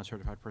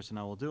 non-certified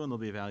personnel will do, and they'll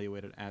be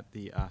evaluated at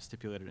the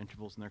stipulated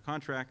intervals in their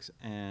contracts,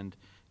 and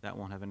that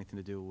won't have anything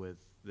to do with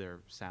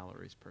their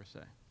salaries per se.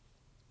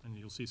 And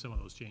you'll see some of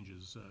those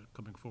changes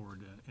coming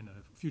forward in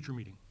a future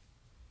meeting.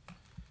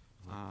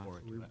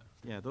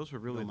 Yeah, those were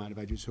really, Don't mind if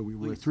I do, so we're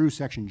Please. through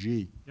section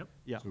G. Yep.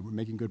 yeah. So we're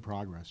making good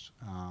progress.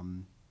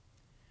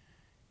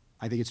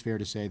 I think it's fair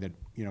to say that,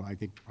 you know, I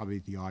think probably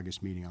at the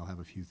August meeting, I'll have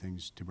a few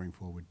things to bring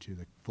forward to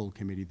the full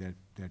committee that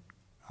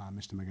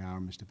Mr.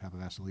 McGowan, Mr.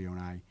 Papavasalio, and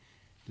I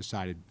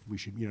decided we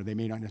should, you know, they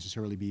may not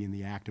necessarily be in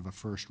the act of a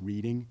first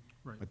reading,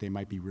 Right. but they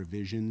might be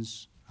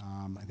revisions.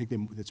 I think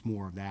that's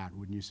more of that,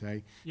 wouldn't you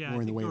say? Yeah, More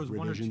I in the think way there of was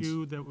one or revisions.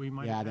 two that we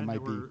might Yeah, have that had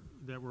might be.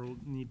 that we'll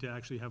need to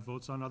actually have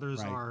votes on. Others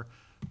Right. are,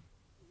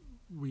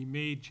 we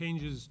made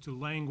changes to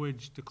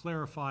language to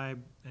clarify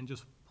and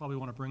just probably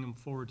want to bring them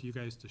forward to you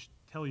guys to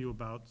tell you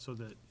about so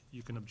that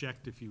you can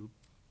object if you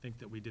think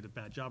that we did a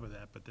bad job of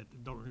that, but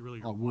that don't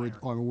really Or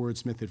require.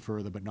 wordsmith it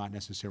further, but not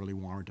necessarily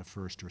warrant a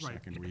first or Right,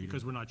 second reading.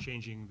 because we're not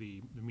changing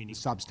the meaning. The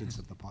substance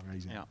of the part,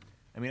 exactly. Yeah.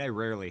 I mean, I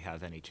rarely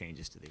have any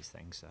changes to these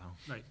things, so.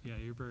 Right, yeah,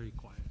 you're very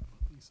quiet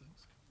about these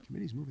things.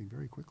 Committee's moving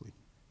very quickly.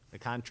 The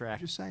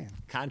contract. Just saying.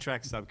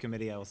 Contract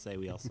subcommittee, I will say,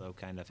 we also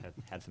kind of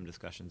had some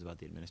discussions about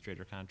the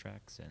administrator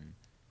contracts and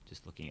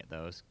just looking at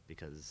those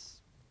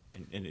because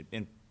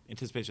in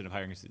anticipation of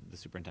hiring the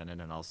superintendent,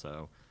 and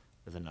also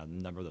there's a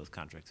number of those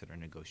contracts that are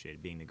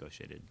being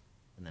negotiated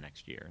in the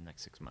next year,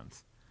 next 6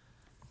 months.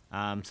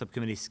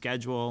 Subcommittee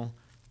schedule,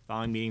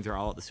 following meetings are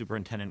all at the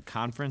superintendent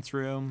conference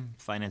room.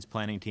 Finance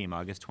planning team,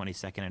 August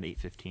 22nd at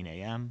 8:15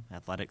 a.m.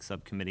 Athletics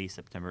subcommittee,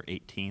 September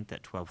 18th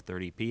at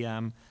 12:30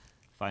 p.m.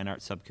 Fine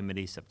Arts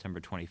Subcommittee, September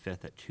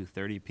 25th at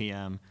 2:30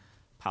 p.m.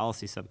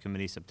 Policy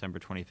Subcommittee, September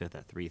 25th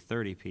at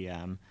 3:30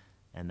 p.m.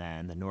 And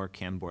then the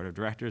NORCAM Board of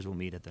Directors will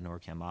meet at the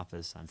NORCAM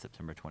office on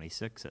September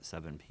 26th at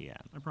 7 p.m.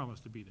 I promise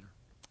to be there.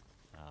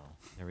 Oh,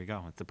 there we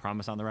go. It's a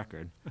promise on the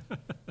record.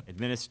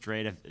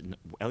 Administrative,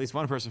 at least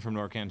one person from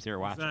NORCAM's here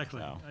watching.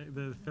 Exactly,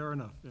 So. fair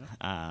enough,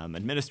 yeah.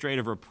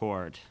 Administrative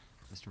report,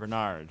 Mr.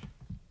 Bernard.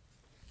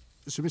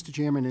 So, Mr.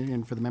 Chairman,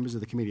 and for the members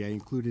of the committee, I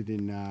included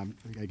in,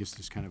 I guess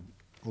this kind of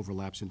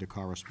overlaps into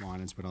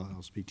correspondence, but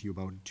I'll speak to you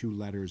about 2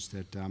 letters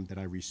that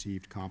I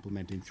received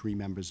complimenting 3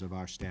 members of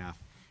our staff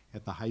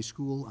at the high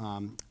school.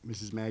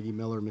 Mrs. Maggie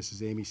Miller,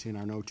 Mrs. Amy San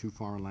Arnaud, 2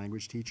 foreign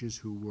language teachers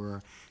who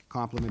were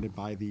complimented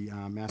by the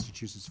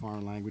Massachusetts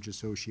Foreign Language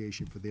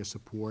Association for their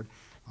support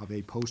of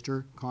a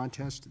poster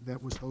contest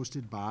that was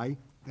hosted by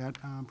that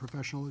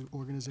professional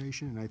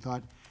organization. And I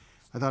thought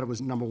it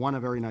was, number 1, a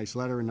very nice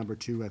letter, and number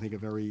 2, I think a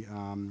very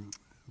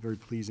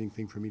pleasing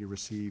thing for me to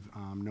receive,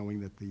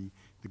 knowing that the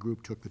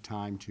group took the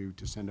time to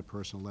send a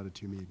personal letter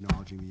to me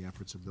acknowledging the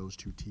efforts of those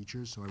 2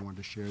 teachers. So I wanted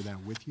to share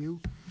that with you.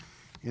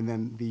 And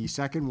then the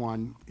second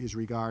one is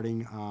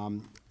regarding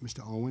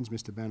Mr. Owens,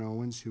 Mr. Ben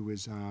Owens, who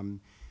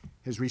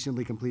has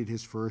recently completed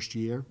his first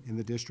year in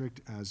the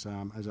district as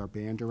our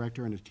band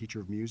director and a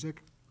teacher of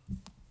music.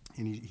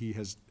 And he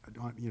has,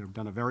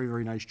 done a very,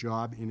 very nice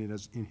job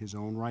in his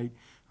own right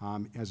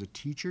as a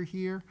teacher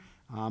here.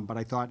 But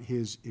I thought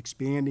his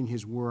expanding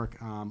his work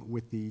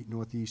with the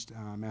Northeast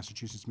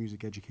Massachusetts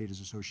Music Educators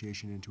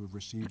Association, and to have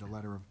received a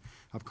letter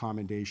of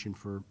commendation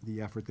for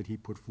the effort that he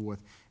put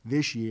forth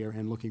this year,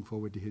 and looking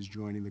forward to his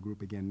joining the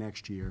group again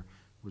next year,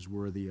 was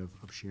worthy of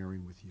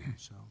sharing with you.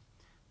 So.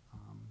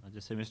 I'll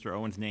just say Mr.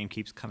 Owen's name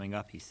keeps coming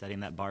up. He's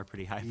setting that bar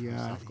pretty high for Yeah,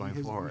 himself going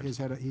forward.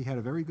 he had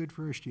a very good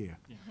first year,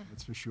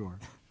 that's for sure.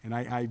 And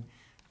I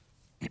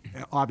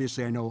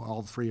obviously, I know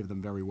all 3 of them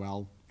very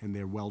well, and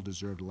they're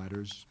well-deserved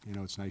letters.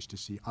 It's nice to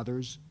see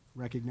others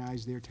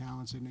recognize their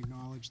talents and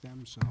acknowledge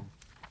them, so,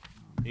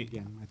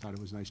 again, I thought it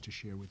was nice to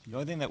share with The you.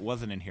 only thing that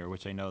wasn't in here,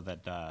 which I know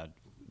that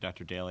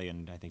Dr. Daly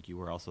and I think you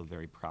were also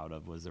very proud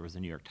of, was there was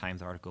a New York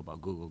Times article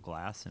about Google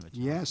Glass in which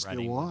Yes, there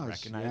Reading was.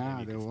 recognized. Yeah, Maybe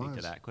you there can speak to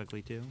was. that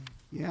quickly, too.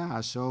 Yeah,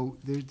 so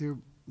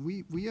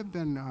we have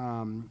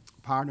been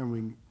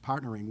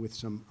partnering with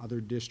some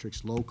other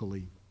districts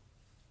locally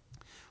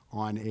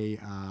on a,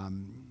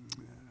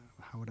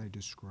 how would I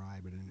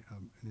describe it,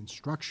 an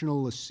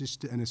instructional an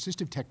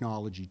assistive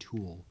technology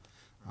tool,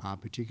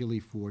 particularly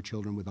for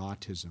children with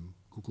autism.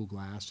 Google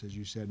Glass, as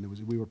you said,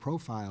 and we were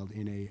profiled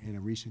in a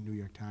recent New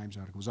York Times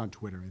article. It was on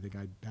Twitter. I think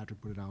Patrick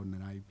put it out, and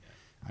then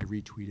I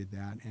retweeted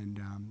that.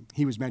 And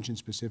he was mentioned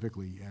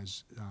specifically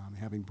as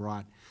having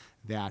brought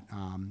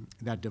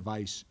that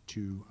device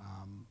to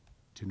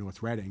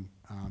North Reading,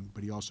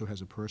 but he also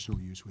has a personal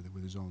use with it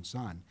with his own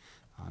son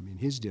in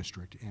his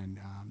district, and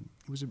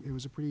it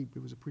was a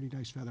pretty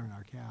nice feather in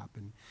our cap.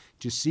 And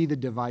to see the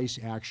device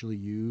actually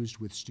used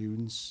with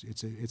students,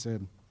 it's a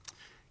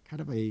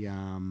kind of a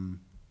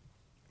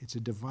it's a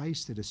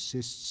device that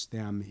assists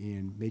them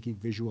in making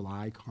visual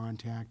eye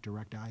contact,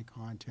 direct eye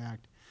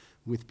contact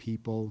with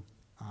people,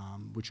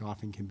 which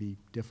often can be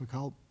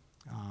difficult.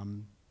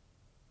 And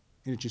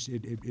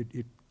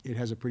it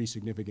has a pretty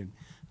significant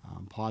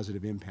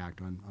positive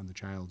impact on the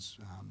child's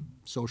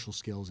social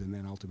skills and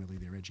then ultimately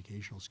their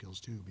educational skills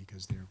too,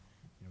 because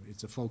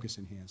it's a focus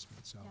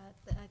enhancement, so.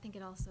 Yeah, I think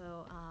it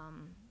also,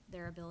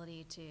 their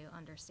ability to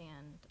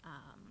understand,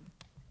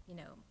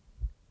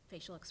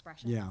 facial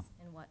expressions. Yeah.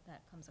 And what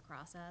that comes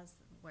across as,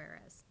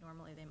 whereas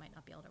normally they might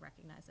not be able to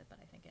recognize it, but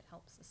I think it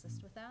helps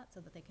assist with that so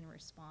that they can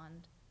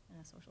respond in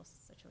a social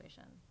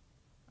situation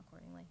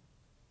accordingly.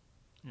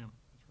 Yeah,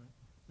 that's right.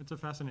 It's a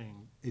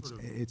fascinating sort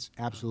of, It's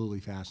absolutely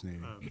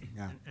fascinating,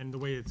 yeah. and the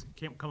way it's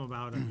come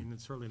about, I mean,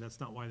 certainly that's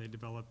not why they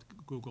developed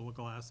Google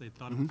Glass. They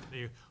thought,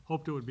 they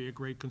hoped it would be a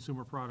great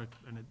consumer product,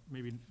 and it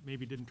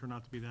maybe didn't turn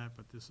out to be that,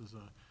 but this is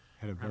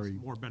Had a perhaps very,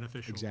 more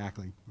beneficial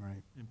exactly,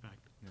 right.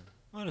 impact.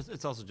 Well,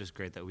 it's also just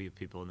great that we have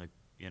people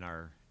in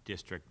our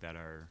district that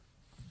are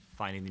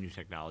finding the new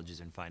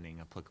technologies and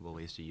finding applicable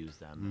ways to use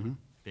them, and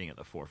being at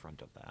the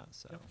forefront of that,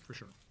 so. Yep, for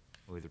sure.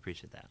 We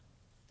appreciate that.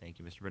 Thank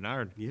you, Mr.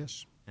 Bernard.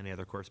 Yes, Any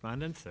other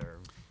correspondence, or?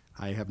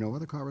 I have no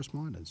other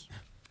correspondence.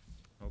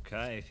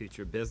 Okay,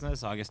 future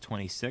business, August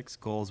 26th,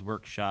 goals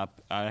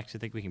workshop. I actually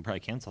think we can probably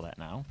cancel that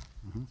now.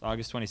 So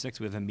August 26th,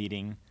 we have a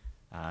meeting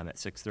at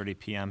 6:30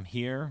 PM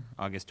here.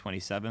 August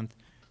 27th,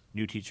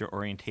 new teacher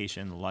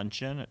orientation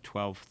luncheon at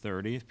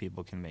 12:30, if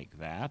people can make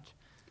that.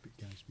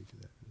 Can I speak to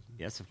that?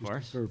 Yes, of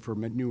Just course. For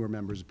newer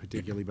members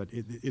particularly, but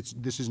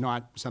this is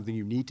not something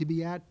you need to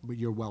be at, but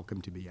you're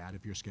welcome to be at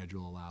if your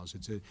schedule allows.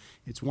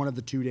 It's one of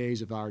the 2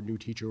 days of our new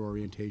teacher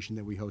orientation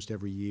that we host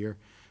every year,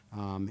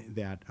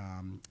 that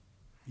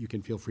you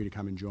can feel free to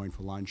come and join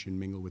for lunch and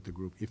mingle with the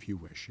group if you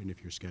wish, and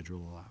if your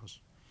schedule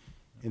allows.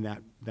 And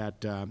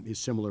that is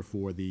similar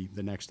for the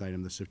next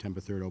item, the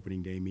September 3rd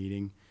opening day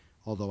meeting,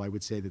 although I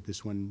would say that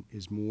this one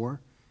is more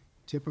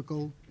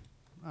typical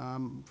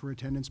for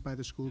attendance by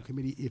the school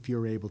committee if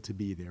you're able to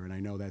be there. And I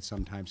know that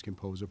sometimes can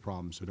pose a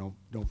problem, so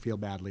don't feel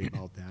badly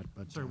about that.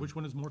 But Sorry, which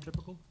one is more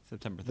typical?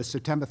 September the 3rd.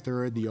 September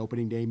 3rd, the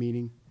opening day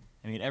meeting,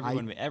 I mean,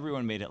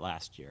 everyone made it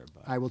last year,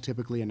 but. I will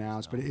typically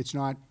announce, but it's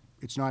not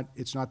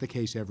the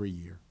case every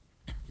year.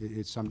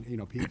 It's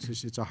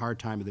it's a hard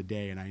time of the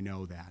day, and I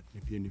know that.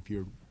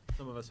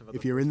 Some of us have.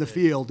 If you're in the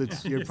field,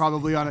 you're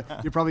probably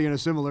in a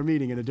similar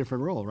meeting in a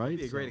different role, right? It'd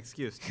be a great So-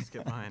 excuse to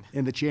skip mine.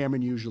 And the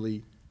chairman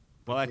usually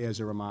Well, prepares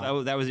a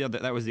remark. that was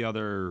the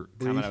other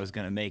comment I Brief- was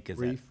going to make. Is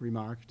that, brief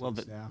remark to well,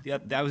 the staff.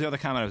 that was the other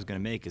comment I was going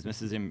to make. Is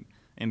Mrs.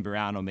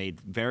 Imbriano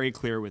made very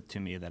clear to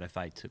me that if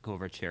I took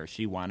over chair,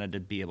 she wanted to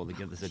be able to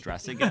give this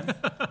address again.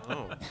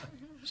 Oh.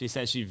 She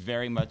says she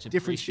very much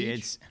Different speech?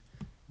 appreciates.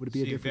 Would it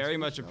be a She different? very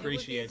much It would be a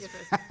appreciates.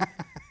 difference.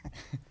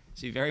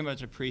 She very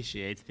much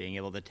appreciates being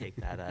able to take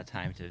that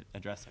time to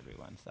address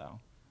everyone. So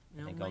I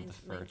No, think I'll mine's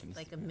defer to Mrs.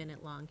 like a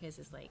minute long, his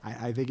is like,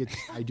 I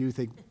do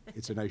think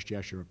it's a nice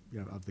gesture,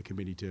 of the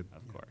committee to.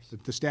 Of course.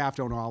 The staff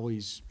don't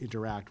always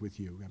interact with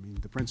you. I mean,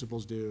 the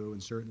principals do,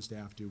 and certain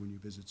staff do when you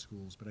visit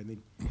schools, but I think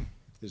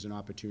if there's an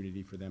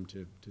opportunity for them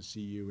to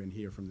see you and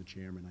hear from the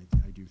chairman,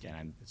 I do think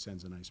Again, it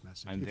sends a nice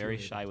message. I'm if very you're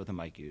able. shy with a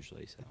mic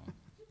usually, so.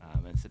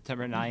 And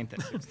September 9th at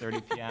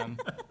 6:30 PM,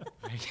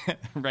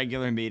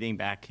 regular meeting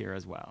back here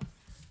as well.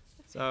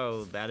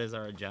 So that is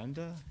our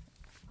agenda.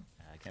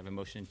 Can I have a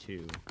motion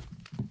to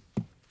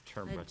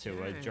Adjourn.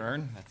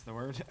 adjourn? That's the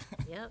word.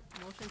 yep,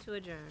 motion to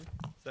adjourn.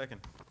 Second.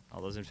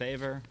 All those in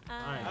favor?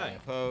 Aye. Aye.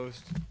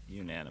 Opposed?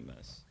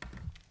 Unanimous.